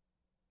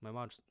my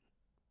mom, just,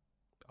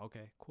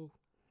 okay, cool.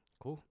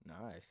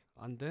 Nice.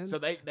 And then So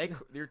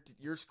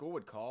your school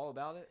would call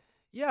about it.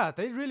 yeah,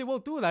 they really will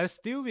do that. It's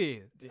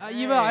stupid.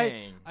 Even I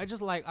Dang.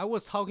 just like I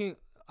was talking.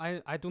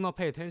 I do not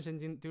pay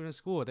attention during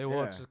school. They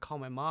will Yeah. just call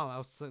my mom. I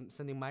was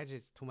sending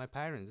messages to my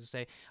parents to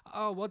say,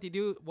 "Oh, what did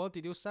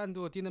your son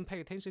do? Didn't pay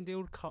attention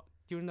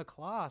during the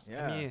class."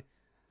 Yeah. I mean,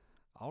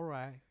 all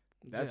right.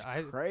 That's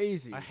I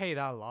crazy. I hate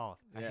that a lot.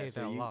 I hate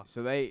that a lot.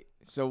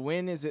 So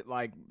when is it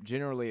like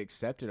generally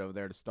accepted over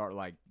there to start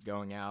like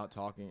going out,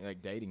 talking,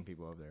 like dating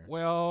people over there?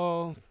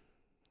 Well,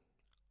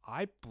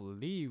 I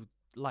believe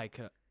like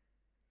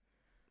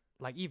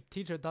if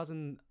teacher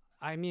doesn't.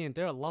 I mean,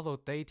 there are a lot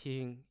of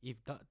dating.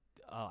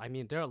 I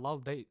mean, there are a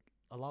lot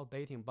of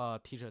dating,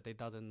 but teacher they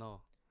doesn't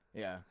know.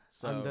 Yeah.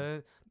 So And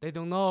then they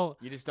don't know.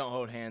 you just don't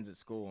hold hands at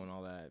school and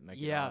all that. Make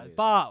it Yeah, obvious.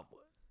 but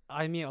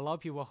I mean, a lot of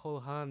people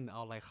hold hand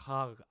or like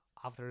hug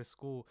after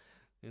school,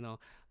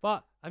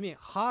 But I mean,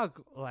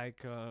 hug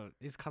like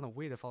it's kind of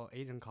weird for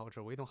Asian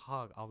culture. We don't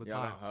hug all the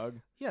Y'all time. don't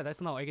hug. Yeah,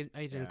 that's not Asian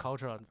Yeah.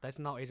 culture. That's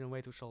not Asian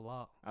way to show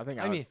love. I think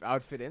I mean- I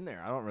would fit in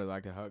there. I don't really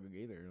like to hug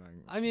either. Like,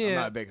 I mean, I'm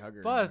not a big hugger.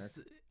 in But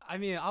America. I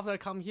mean, after I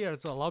come here,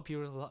 so a lot of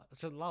people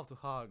just love to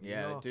hug.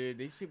 Yeah, dude,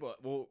 these people.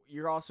 Well,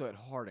 you're also at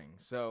Harding,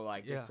 so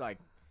like Yeah. it's like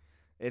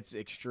it's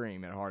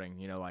extreme at Harding.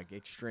 You know, like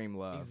extreme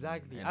love.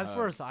 Exactly. and At hugs.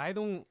 first, I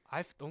don't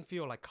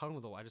feel like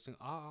comfortable. I just think,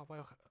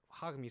 well,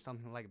 hug me,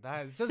 something like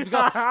that. It's just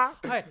because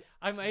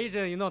I'm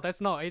Asian. You know,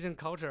 that's not Asian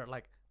culture.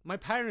 Like my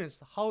parents,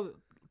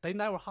 they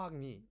never hug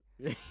me.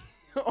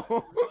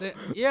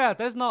 Yeah,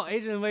 that's not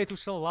Asian way to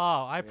show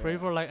love. I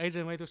prefer like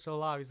Asian way to show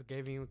love is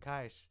giving you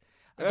cash.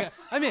 Okay,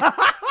 I mean,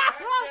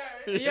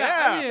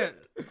 yeah, I mean,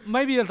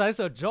 maybe that's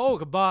a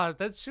joke, but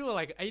that's true.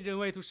 Like Asian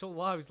way to show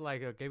love is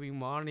like giving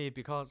money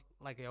because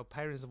like your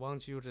parents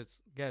want you to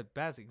get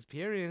best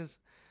experience,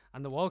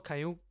 and what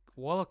can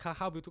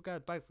help you to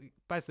get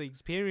best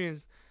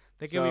experience?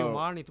 They give you So,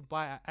 money to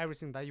buy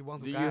everything that you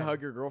want to Do get. you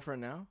hug your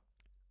girlfriend now?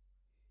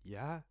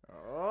 Yeah,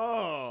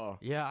 Oh,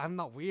 yeah, I'm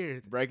not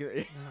weird.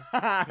 breaking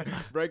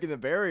breaking the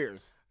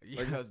barriers,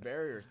 breaking those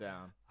barriers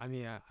down. I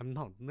mean, I'm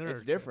not nerd.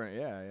 It's different,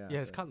 yeah.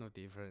 Yeah, it's kind of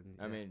different.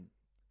 I mean,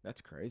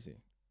 that's crazy.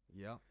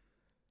 yeah.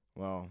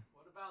 Well,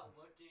 What about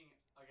looking?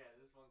 Okay,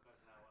 this is one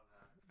question I want to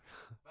know.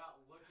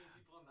 About looking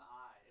people in the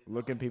eye. Is that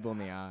looking like people in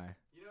that? the eye.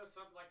 You know,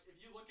 like if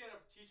you look at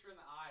a teacher in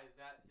the eye, is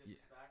that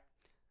disrespect?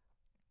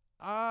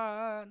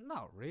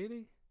 Not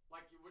really.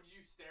 Like, would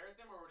you stare at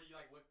them or would you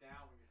like look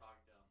down when you're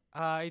talking to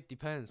them? It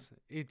depends.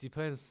 It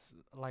depends.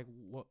 Like,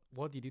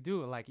 what did you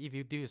do? Like, if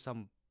you do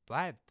some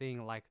bad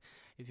thing, like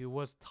if you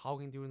was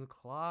talking during the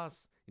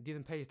class, you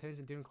didn't pay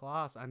attention during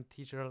class, and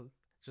teacher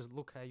just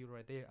look at you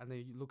right there, and then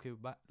you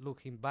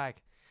looking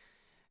back,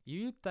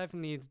 you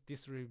definitely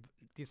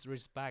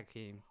disrespect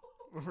him.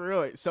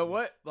 Really? So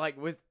what? Like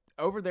with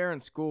over there in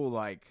school,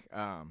 like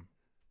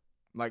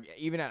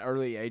even at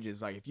early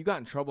ages, like if you got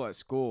in trouble at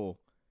school,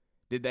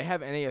 did they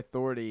have any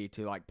authority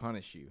to like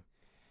punish you?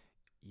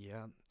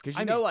 Yeah. Because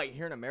I you know, mean- like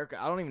here in America,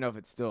 I don't even know if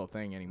it's still a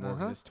thing anymore.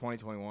 Because Uh-huh. it's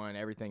 2021,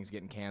 everything's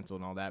getting canceled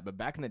and all that. But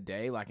back in the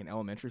day, like in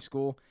elementary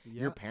school,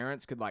 Yeah. your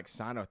parents could like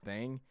sign a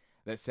thing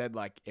that said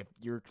like if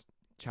your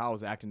child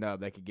was acting up,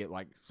 they could get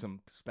like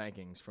some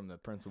spankings from the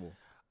principal.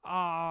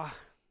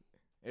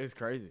 It was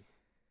crazy.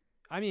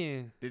 I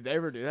mean, Did they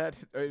ever do that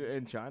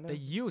in China? they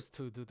used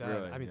to do that.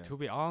 Really? I mean, Yeah. to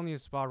be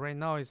honest, but right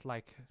now it's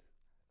like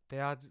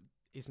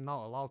it's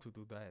not allowed to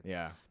do that.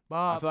 Yeah.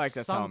 But feel like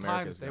that's how sometimes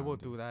America's they will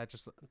gone, do that.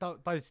 Just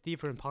but it's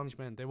different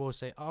punishment. They will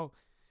say, "Oh,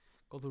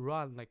 go to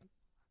run like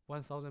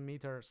 1,000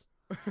 meters."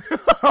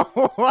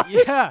 What?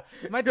 Yeah,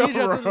 my Go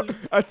teacher. run.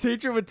 A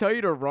teacher would tell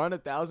you to run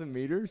 1,000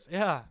 meters?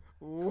 Yeah,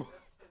 Ooh.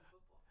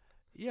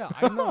 yeah,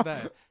 I know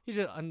that. He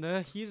just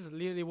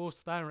literally will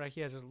stand right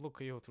here, just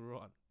look at you to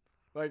run.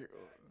 Like,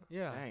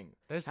 Yeah, dang.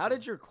 that's How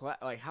did your class,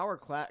 like, how are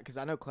class, because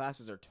I know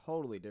classes are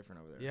totally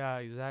different over there. Yeah,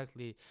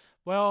 exactly.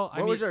 Well, What I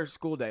mean, was your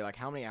school day? Like,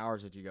 how many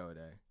hours did you go a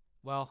day?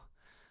 well,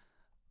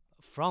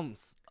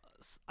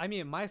 I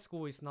mean, my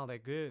school is not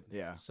that good.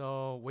 Yeah.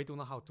 So we do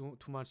not have too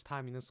much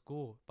time in the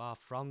school. But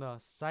from the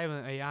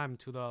 7 a.m.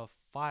 to the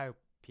 5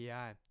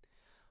 p.m.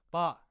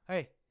 But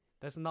hey,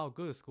 that's not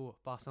good school.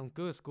 But some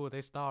good school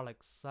they start like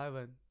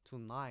 7 to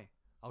 9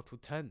 or to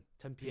 10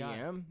 p.m.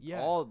 PM?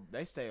 Yeah.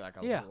 They stay like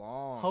a Yeah.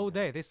 long Whole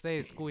day. They stay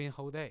at school in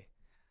whole day.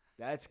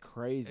 That's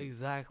crazy.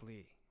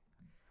 Exactly.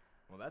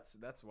 Well, that's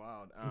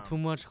wild. And too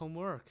much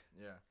homework.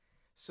 Yeah.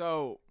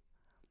 So,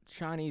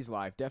 Chinese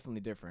life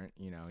definitely different.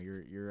 You know,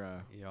 you're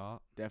Yeah.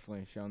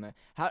 definitely showing that.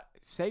 How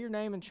say your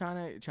name in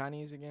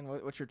Chinese again?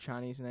 What's your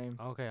Chinese name?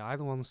 Okay, I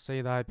don't want to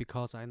say that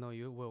because I know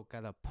you will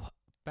get a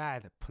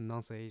bad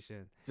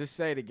pronunciation. Just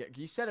say it again.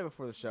 You said it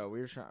before the show. We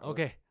were trying.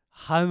 Okay,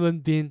 Han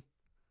Wenbin.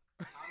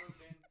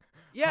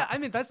 Yeah, I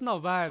mean that's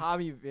not bad. How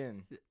have you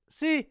been?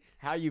 See,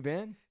 How you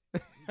been?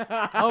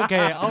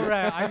 okay, all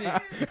right. I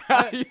mean,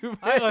 How you been?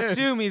 I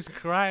assume it's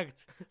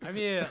correct. I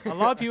mean, a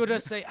lot of people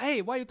just say,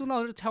 "Hey, why you do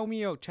not tell me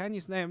your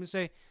Chinese name?" I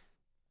say,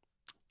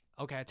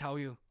 "Okay, I tell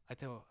you. I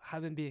tell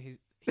Han Wenbin.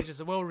 He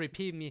just will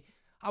repeat me.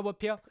 I will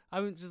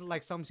just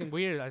like something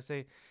weird. I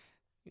say,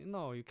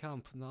 you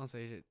can't pronounce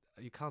it.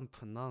 You can't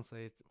pronounce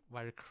it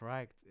very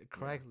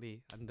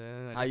correctly. And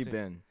then I How you just say,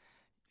 been?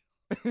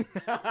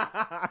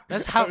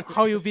 That's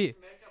how you be.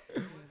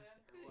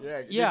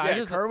 Yeah, I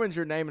just- Kerwin's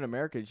your name in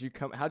America. Did you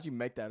come? How'd you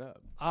make that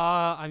up?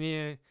 I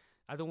mean,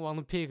 I don't want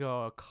to pick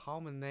a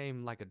common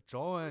name like a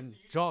John,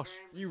 Josh.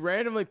 You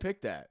randomly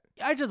picked that.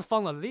 I just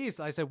found a list.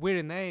 I said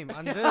weird name,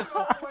 and then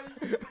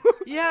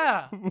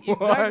yeah,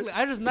 exactly.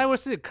 I just never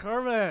see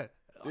Kerwin.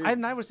 I Dude.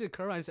 never see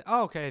Kerwin. I said,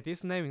 oh, okay,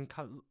 this name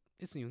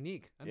it's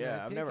unique. And then I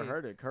Yeah, I've pick never it.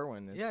 heard it.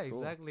 Kerwin. It's Yeah, cool.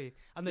 exactly.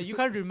 And then you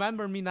can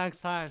remember me next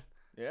time.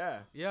 Yeah.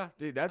 Yeah.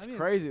 Dude, that's I mean-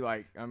 crazy.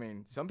 Like, I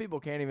mean, some people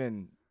can't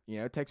even,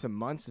 it takes some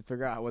months to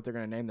figure out what they're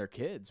gonna name their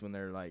kids when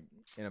they're like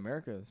in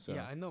America. So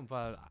Yeah, I know,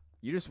 but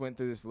you just went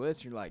through this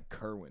list. You're like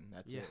Kerwin.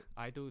 That's yeah, it.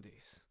 I do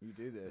this. You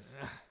do this,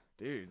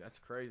 dude. That's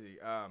crazy.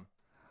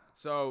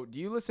 So do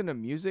you listen to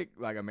music,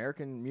 like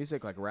American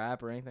music, like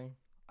rap or anything?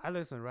 I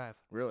listen rap.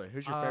 Really?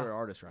 Who's your Uh, favorite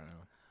artist right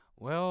now?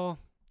 Well,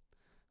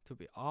 to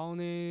be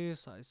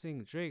honest, I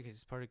think Drake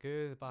is pretty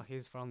good, but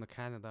he's from the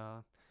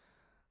Canada,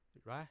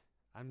 right?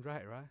 I'm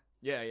right?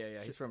 Yeah.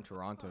 He's from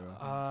Toronto.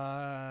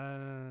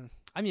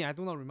 I mean, I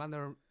do not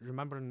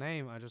remember the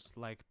name. I just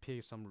like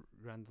pick some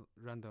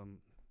random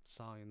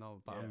song,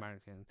 about Yeah.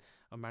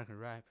 American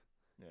rap.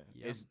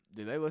 Yeah. Yeah.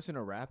 Do they listen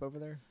to rap over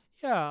there?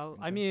 Yeah, In I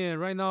China? mean,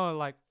 right now,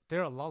 like,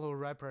 there are a lot of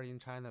rappers in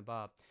China,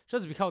 but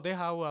just because they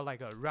have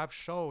like a rap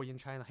show in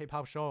China, hip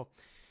hop show,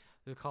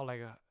 it's called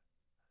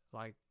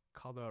like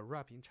called a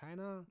rap in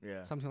China,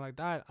 Yeah. something like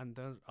that, and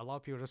then a lot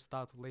of people just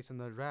start to listen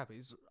to rap.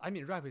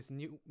 Rap is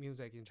new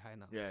music in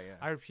China. Yeah, yeah.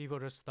 Other people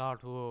just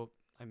start to,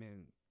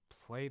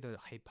 play the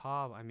hip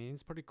hop. I mean,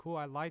 it's pretty cool.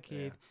 I like Yeah.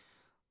 it.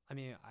 I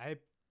mean,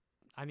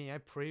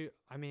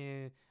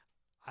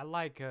 I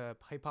like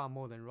hip hop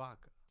more than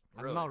rock.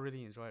 Really? I'm not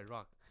really enjoy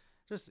rock.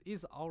 Just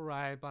it's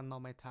alright, but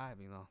not my type,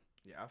 you know.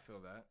 Yeah, I feel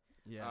that.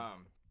 Yeah.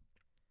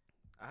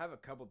 I have a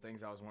couple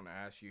things I was wanting to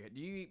ask you. Do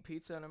you eat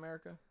pizza in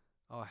America?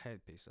 Oh, I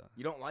hate pizza.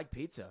 You don't like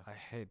pizza? I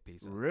hate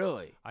pizza.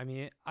 Really? I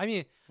mean,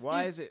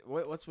 Why It- is it?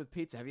 What's with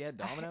pizza? Have you had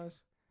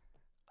Domino's?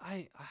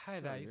 I had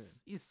so that. good.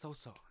 It's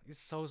so-so. It's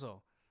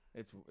so-so.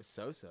 It's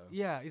so-so.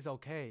 Yeah, it's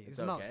okay. It's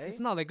not. okay? It's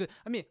not that good.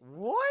 I mean,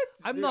 What?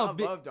 I'm Dude, not I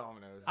big- love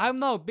Domino's. I'm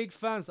not big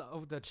fans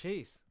of the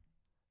cheese,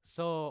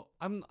 so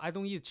I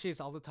don't eat cheese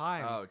all the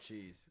time. Oh,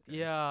 cheese. Okay.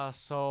 Yeah,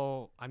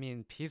 so I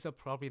mean, pizza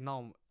probably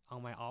not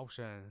on my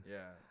option.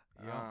 Yeah.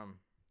 Yeah.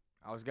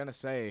 I was gonna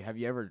say,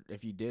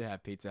 if you did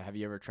have pizza, have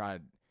you ever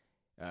tried?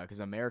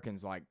 Because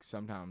Americans like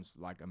sometimes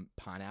like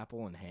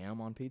pineapple and ham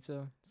on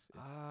pizza.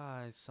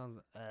 It sounds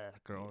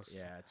gross.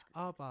 Yeah, it's.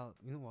 Oh, but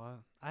you know what?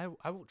 I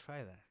will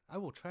try that. I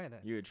will try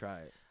that. You would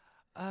try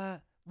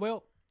it.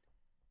 Well,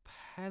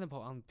 pineapple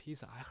on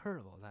pizza. I heard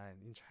about that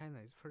in China.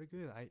 It's pretty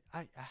good.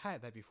 I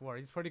had that before.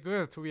 It's pretty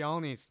good, to be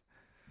honest.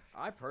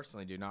 I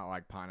personally do not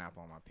like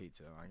pineapple on my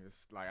pizza. Like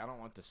it's like I don't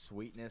want the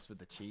sweetness with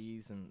the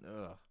cheese and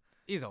ugh.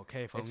 It's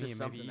okay for It's me. just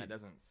something Maybe that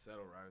doesn't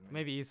settle right with me.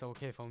 maybe it's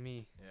okay for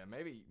me. Yeah,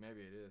 maybe it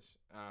is.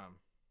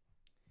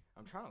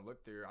 I'm trying to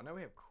look through. I know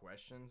we have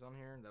questions on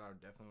here that I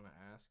definitely want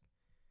to ask.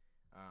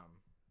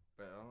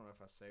 But I don't know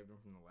if I saved them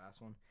from the last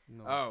one.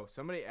 No. Oh,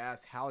 somebody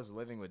asked, "How is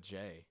living with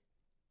Jay?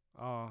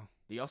 Oh.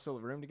 Do y'all still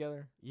room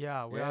together?"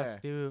 Yeah, we Yeah. are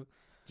still.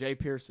 Jay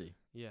Piercy.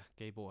 Yeah,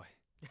 gay boy.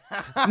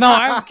 No,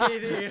 I'm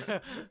kidding.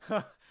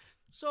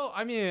 So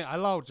I mean, I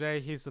love Jay.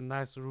 He's a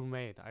nice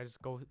roommate. I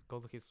just go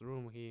to his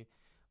room. He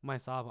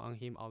mess up on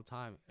him all the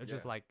time. I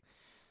just Yeah. like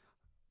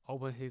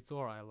open his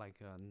door at like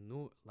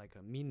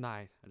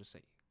midnight. I just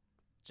say,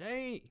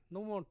 Jay,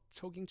 no more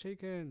choking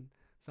chicken,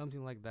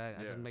 something like that.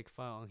 I Yeah. just make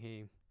fun on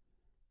him.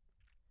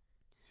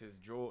 Says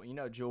Jewel. You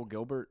know Jewel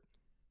Gilbert?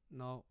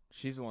 No,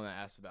 She's the one that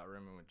asked about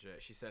rooming with Jay.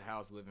 She said,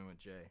 "How's living with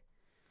Jay?"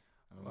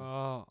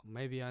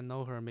 maybe I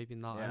know her, maybe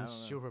not. Yeah, I I'm don't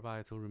know. super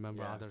bad to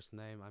remember Yeah. others'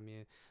 name. I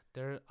mean,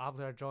 they're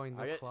after I joined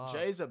the I get, club.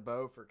 Jay's a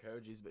beau for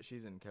Koji's, but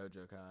she's in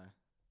Kojo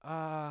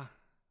Kai.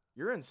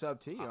 You're in Sub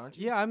T, aren't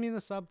you? Yeah, I'm in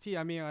the sub T.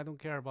 I mean, I don't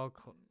care about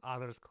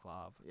others'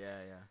 club. Yeah,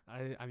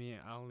 yeah. I mean,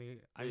 I Dude,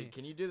 mean,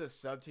 can you do the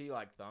Sub T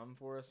like thumb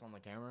for us on the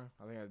camera?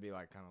 I think that'd be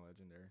like kind of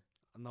legendary.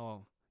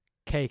 no,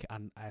 cake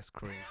and ice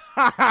cream.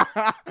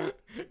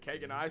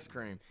 Cake and ice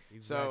cream.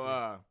 Exactly.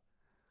 So,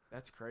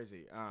 that's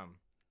crazy.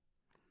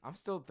 I'm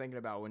still thinking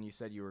about when you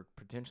said you were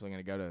potentially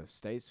going to go to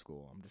state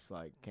school. I'm just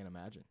like, can't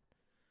imagine.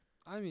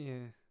 I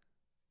mean,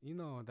 you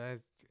know but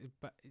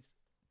it's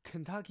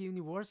Kentucky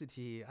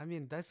University. I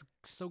mean, that's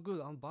so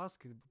good on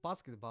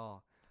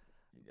basketball.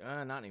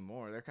 Not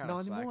anymore. They're kind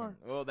Not of slacking. anymore?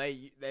 Well,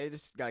 they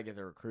just got to get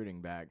their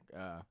recruiting back.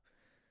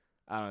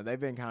 I don't know. They've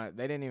been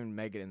they didn't even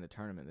make it in the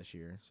tournament this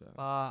year. So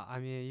But I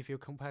mean, if you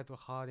compare to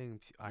Harding,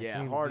 I yeah,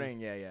 think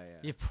Harding. Yeah.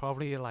 it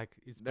probably like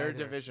it's They're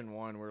better. Division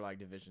 1. We're like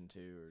Division 2.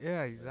 Or,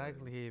 Yeah,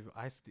 exactly.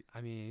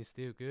 I mean, it's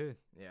still good.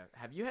 yeah.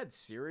 Have you had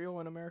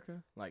cereal in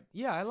America? Like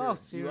Yeah, I love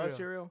cereal. You love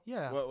cereal?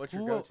 Yeah. What's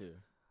your Well, go-to?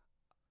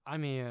 I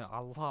mean, I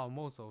love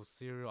most of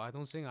cereal. I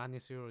don't think any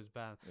cereal is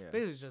bad. Yeah.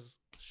 But it's just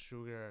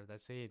sugar.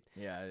 That's it.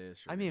 Yeah, it is.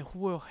 I mean, who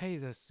will hate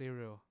the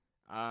cereal?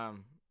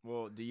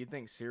 Well, do you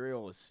think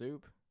cereal is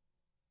soup?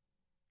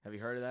 Have you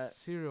heard of that?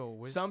 Cereal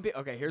with Some people.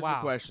 Okay, here's the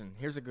Wow. question.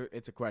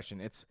 It's a question.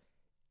 It's,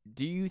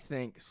 do you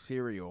think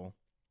cereal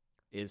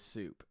is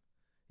soup?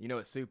 You know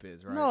what soup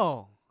is, right?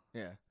 No,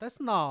 Yeah. that's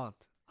not.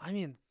 I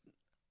mean,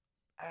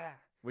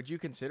 Would you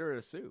consider it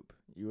a soup?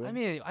 You would? I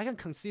mean, I can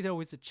consider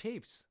with the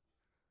chips.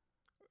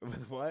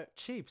 with what?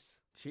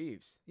 Chips.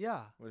 Chiefs.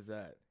 Yeah, What is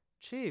that?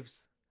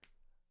 chips.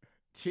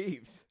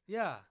 Chiefs.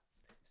 Yeah,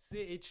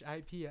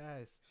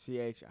 CHIPS.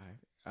 CHI.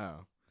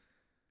 Oh.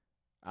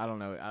 I don't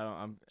know.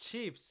 I'm.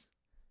 Chips.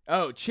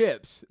 Oh,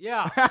 chips.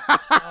 Yeah.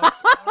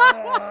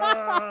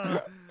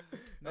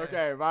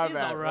 Okay, my It's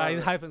bad. alright. my It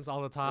bad. happens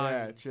all the time.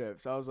 Yeah,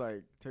 chips. I was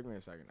like, took me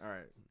a second. All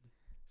right.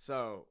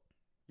 So,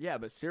 yeah,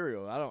 but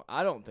cereal,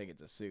 I don't think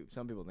it's a soup.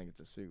 Some people think it's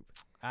a soup.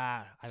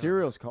 I don't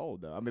Cereal's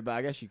cold though. I mean, but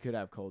I guess you could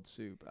have cold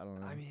soup. I don't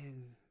know. know. I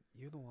mean,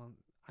 you don't want.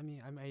 I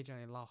mean, I'm Asian.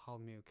 I love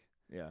hot milk.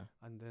 yeah,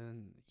 And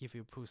then if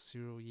you put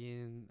cereal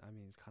in, I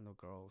mean, it's kind of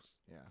gross.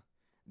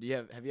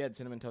 yeah. Have you had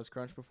cinnamon toast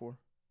crunch before?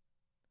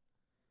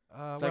 It's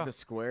Well, like the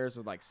squares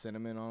with like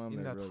cinnamon on them.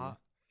 in They're the really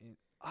top.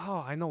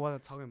 Oh, I know what I'm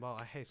talking about.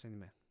 I hate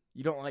cinnamon. good.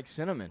 You don't like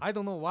cinnamon? I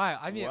don't know why.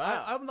 I mean,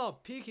 Wow. I'm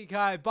not picky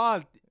guy,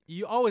 but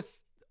you always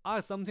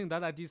ask something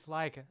that I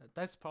dislike.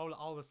 That's probably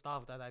all the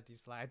stuff that I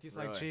dislike. I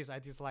dislike Really? cheese. I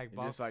dislike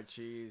You just like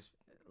cheese,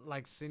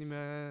 like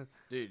cinnamon.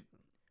 dude.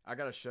 I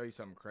gotta show you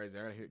something crazy.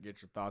 I gotta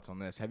get your thoughts on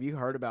this. Have you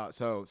heard about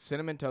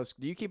Cinnamon Toast?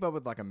 Do you keep up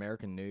with like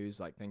American news,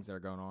 like things that are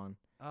going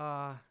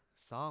on?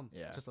 Some.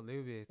 Yeah. Just a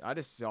little bit. I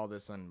just saw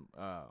this on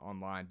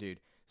online, dude.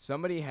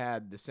 Somebody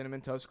had the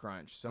Cinnamon Toast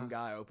Crunch. Some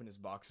guy opened his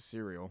box of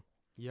cereal,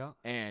 Yeah.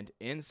 and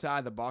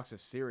inside the box of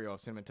cereal of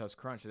Cinnamon Toast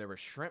Crunch, there were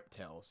shrimp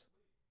tails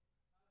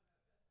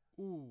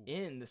Ooh.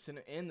 in the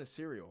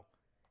cereal,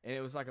 and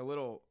it was like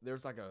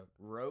there's like a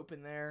rope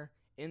in there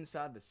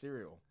inside the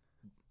cereal.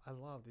 I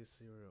love this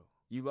cereal.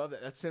 You love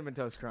that? That's Cinnamon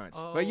Toast Crunch,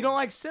 but you Oh. don't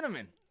like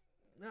cinnamon.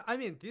 No, I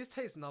mean, this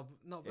tastes not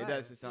bad. It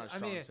does. It's not a I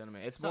strong mean,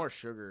 cinnamon. It's so- more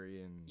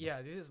sugary and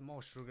yeah, this is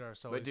more sugar.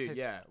 So But it dude, tastes,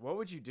 yeah, what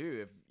would you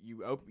do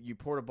if you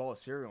poured a bowl of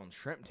cereal and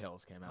shrimp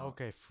tails came out?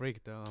 Okay,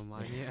 freak them.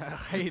 I mean, I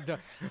hate the.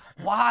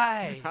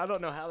 Why? I don't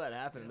know how that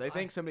happened. They I-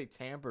 think somebody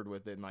tampered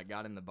with it and like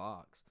got in the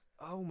box.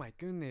 Oh my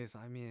goodness!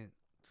 I mean,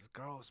 it's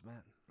gross,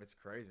 man. It's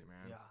crazy,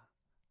 man.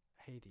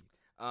 Yeah, hate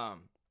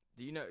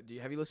it.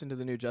 Have you listened to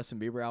the new Justin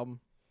Bieber album?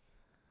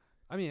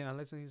 I mean, I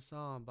listen to his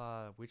song,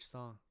 but which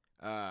song?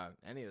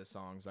 Any of the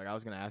songs. Like I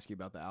was gonna ask you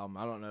about the album.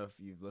 I don't know if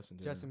you've listened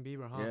to Justin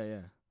Bieber, huh?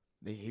 it.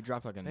 Yeah. He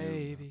dropped like a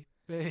Baby,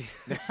 baby.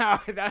 new.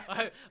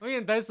 That- I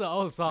mean, that's the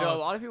old song. no, a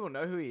lot of people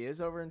know who he is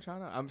over in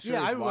China. I'm sure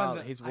Yeah, he's everyone wild.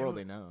 kn- He's everyone-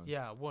 worldly known.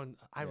 Yeah,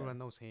 everyone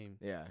knows him.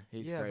 Yeah,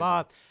 he's yeah, crazy.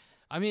 but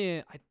I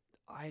mean,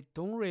 I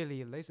don't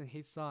really listen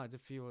his song. I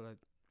just feel like,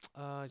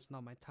 it's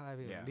not my type.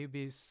 Yeah. A little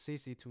bit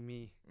sissy to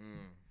me.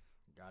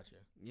 Gotcha.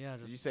 Yeah,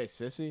 Did just you say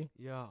sissy?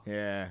 yeah.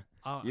 Yeah. You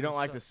I'm don't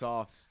like sure- the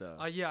soft stuff.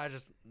 Yeah, I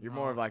just. You're no.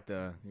 more of like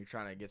you're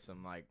trying to get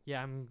some like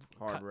Yeah, I'm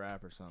hard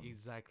rap or something.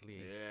 exactly.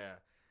 Yeah.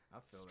 I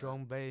feel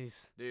Strong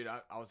bass. that. Dude,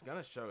 I was going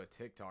to show a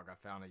TikTok I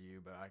found of you,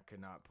 but I could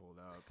not pull it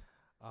up.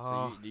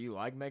 Oh, Do you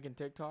like making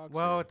TikToks?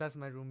 well, or- that's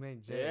my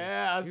roommate Jay.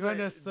 yeah, I You're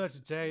gonna say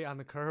search Jay on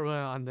the Kerwin,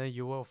 and then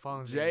you will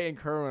find him. Jay and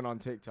Kerwin on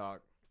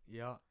TikTok.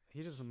 Yeah,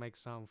 he just makes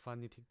some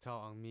funny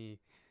TikTok on me.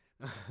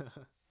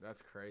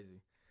 That's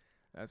crazy.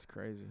 That's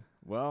crazy.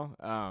 Well,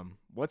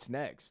 what's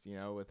next? You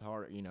know, with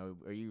hard,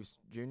 are you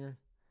junior?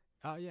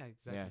 Oh yeah,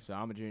 exactly. Yeah, so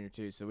I'm a junior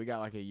too. So we got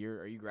like a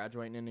year. Are you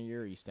graduating in a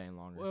year or are you staying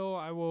longer? Well,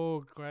 I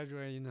will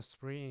graduate in the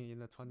spring in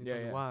the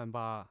 2021, but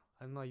I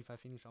don't know if I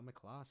finish all my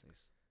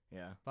classes.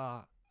 yeah.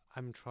 But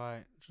I'm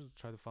try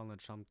to find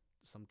some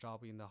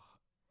job in the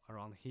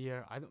around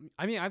here. I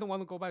don't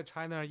want to go back to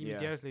China Yeah.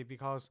 immediately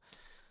because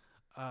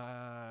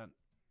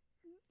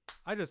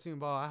I just think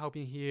about I have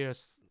been here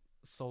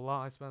so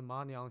long. I spend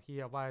money on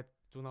here. Why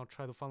do not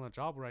try to find a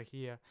job right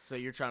here? So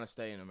you're trying to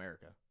stay in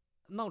America?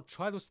 No,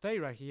 try to stay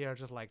right here.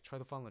 Just like try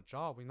to find a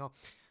job,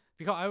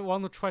 because I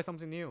want to try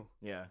something new.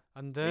 Yeah.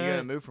 And Are you gonna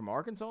then move from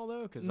Arkansas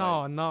though? Cause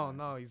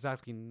no,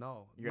 exactly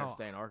no. You're gonna no,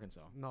 stay in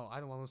Arkansas. No, I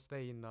don't want to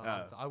stay in.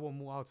 Oh. I will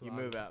move out to. You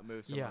move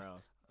somewhere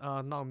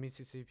else. No,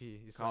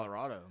 Mississippi. It's like,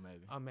 Colorado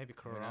maybe. maybe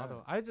Never know.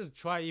 Colorado. I just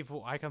try if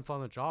I can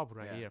find a job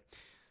right Yeah. here.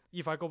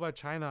 If I go back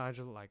China, I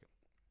just like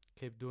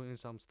keep doing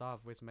some stuff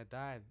with my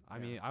dad. I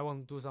Yeah. mean, I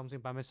want to do something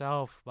by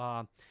myself,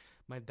 but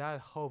my dad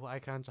hope I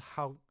can just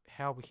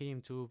help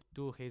him to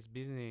do his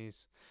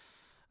business.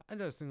 I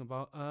just think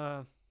about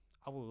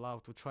I would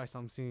love to try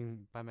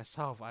something by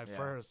myself at Yeah.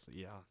 first.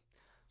 Yeah.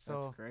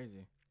 That's So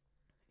crazy.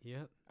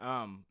 yeah,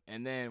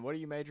 And then what are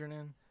you majoring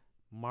in?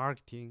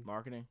 marketing.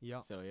 Marketing.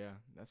 Yeah. So yeah,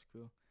 that's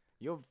cool.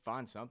 You'll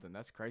find something.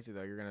 That's crazy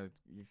though.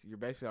 You're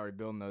basically already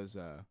building those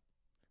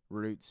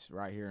roots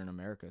right here in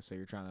America. So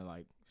you're trying to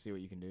like see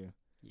what you can do.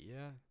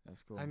 Yeah.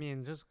 That's cool. I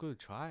mean, just good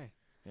try.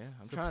 yeah.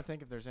 I'm so- trying to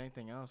think if there's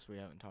anything else we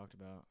haven't talked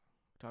about.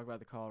 Talk about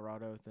the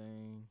Colorado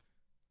thing.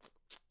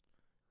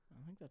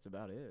 I think that's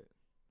about it.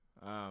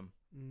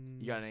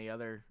 You got any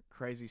other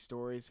crazy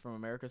stories from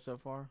America so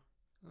far?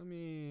 I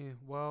mean,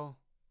 well,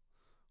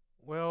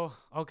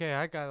 okay.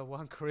 I got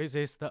one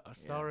crazy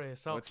story.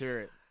 So Let's hear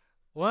it.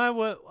 when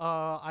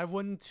I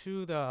went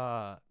to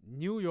the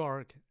New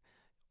York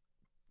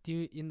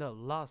in the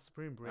last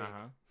spring break,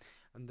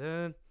 and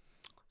then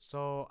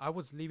so I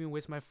was living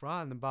with my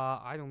friend,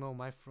 but I don't know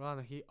my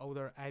friend. He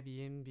ordered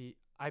Airbnb,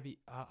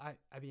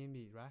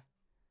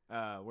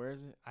 right? Where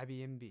is it?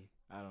 Airbnb,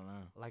 I don't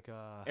know. like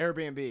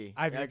Airbnb.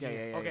 Airbnb.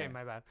 Okay, Okay, yeah.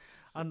 my bad.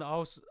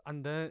 So-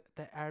 And then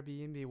the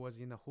Airbnb was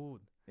in the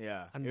hood.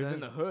 Yeah. and It was in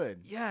then- the hood.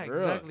 Yeah,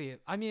 Really? exactly.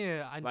 I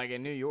mean, Like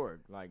in New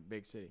York, like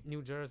big city.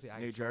 New Jersey,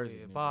 actually, New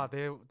Jersey. but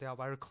they are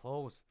very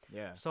close.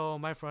 Yeah. So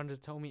my friend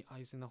just told me,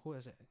 it's in the hood. I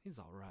said, it's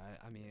alright.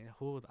 I mean,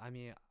 hood. I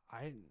mean,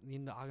 I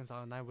in the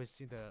Arkansas and I will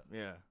see the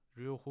Yeah.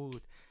 real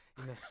hood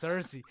in the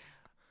Jersey.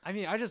 I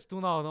mean, I just do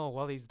not know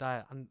what is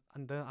that. And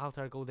then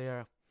after I go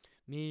there,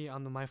 me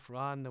and my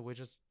friend, we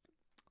just,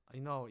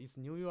 it's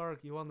New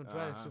York. You want to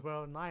dress Uh-huh.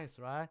 super nice,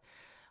 right?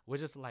 We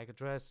just like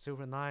dress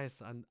super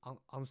nice and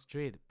on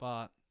street,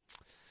 but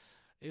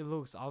it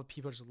looks all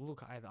people just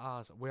look at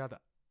us. We are the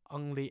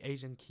only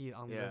Asian kid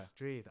on Yeah. the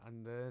street,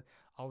 and then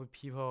all the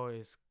people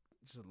is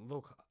just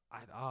look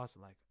at us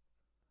like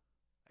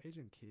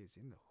Asian kids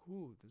in the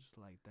hood, just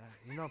like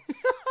that,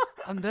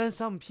 And then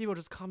some people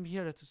just come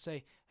here to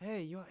say,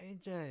 "Hey, you're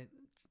Asian,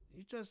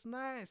 you just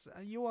nice.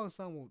 You want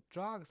some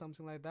drug,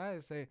 something like that?" I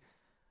say,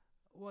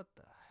 what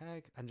the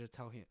heck? And just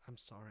tell him, I'm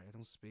sorry, I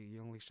don't speak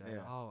English at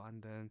Yeah. all.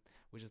 And then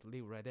we just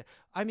leave right there.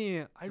 I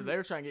mean, So they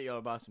were trying to get y'all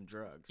to buy some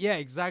drugs. yeah,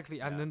 exactly.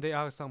 And Yeah. then they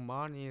ask some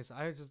money. So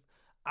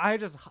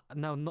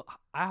no,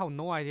 I have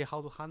no idea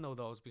how to handle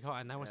those because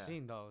I never Yeah.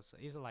 seen those.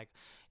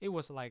 It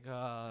was like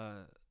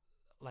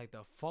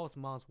the fourth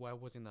month where I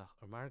was in the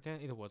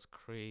American. It was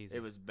crazy.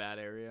 It was bad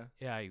area.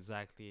 Yeah,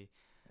 exactly.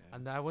 Yeah.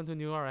 And I went to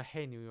New York. I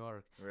hate New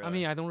York. Really? I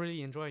mean, I don't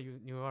really enjoy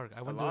New York. I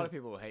a went lot to of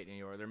people hate New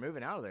York. They're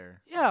moving out of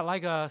there. yeah,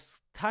 like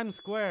Times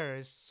Square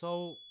is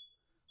so.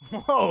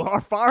 Whoa,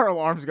 our fire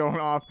alarm's going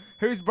off.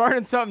 Who's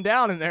burning something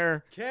down in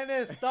there?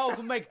 Kenneth stop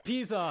to make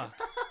pizza.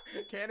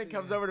 Cannon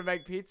comes over to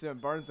make pizza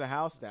and burns the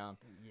house down.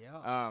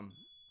 Yeah.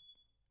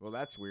 Well,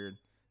 that's weird.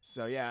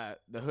 So yeah,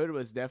 the hood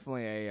was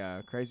definitely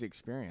a crazy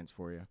experience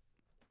for you,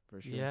 for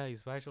sure. Yeah,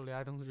 especially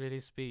I don't really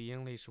speak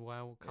English when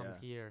I come Yeah.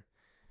 here.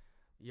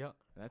 Yeah.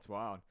 That's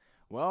wild.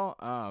 Well,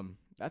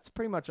 that's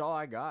pretty much all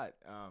I got.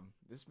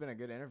 This has been a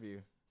good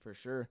interview for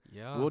sure.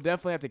 Yeah. We'll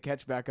definitely have to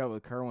catch back up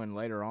with Kerwin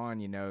later on.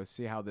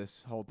 See how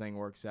this whole thing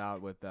works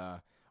out with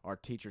our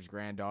teacher's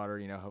granddaughter.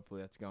 Hopefully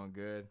that's going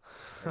good.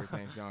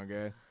 Everything's going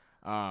good.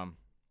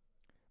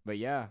 But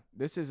yeah,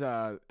 this is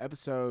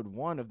episode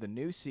 1 of the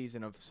new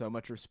season of So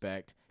Much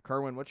Respect.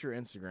 Kerwin, what's your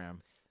Instagram?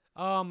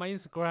 My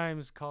Instagram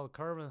is called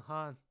Kerwin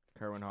Han.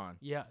 Kerwin Hahn.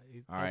 Yeah,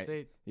 All that's right.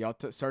 it. Y'all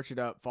search it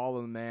up,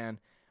 follow the man,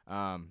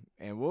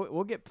 and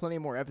we'll get plenty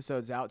more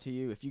episodes out to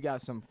you. If you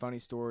got some funny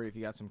story, if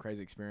you got some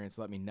crazy experience,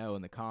 let me know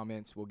in the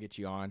comments. We'll get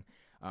you on.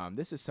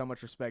 This is So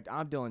Much Respect.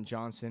 I'm Dylan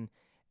Johnson,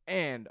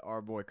 and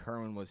our boy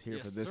Kerwin was here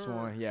Yes, for this sir.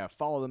 one. Yeah,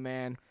 follow the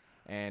man,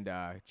 and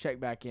check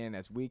back in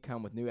as we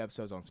come with new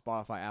episodes on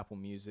Spotify, Apple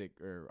Music,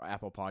 or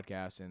Apple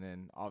Podcasts, and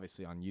then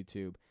obviously on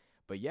YouTube.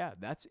 But yeah,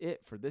 that's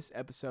it for this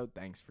episode.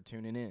 Thanks for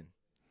tuning in.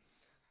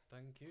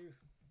 Thank you.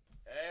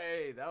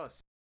 Hey, that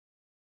was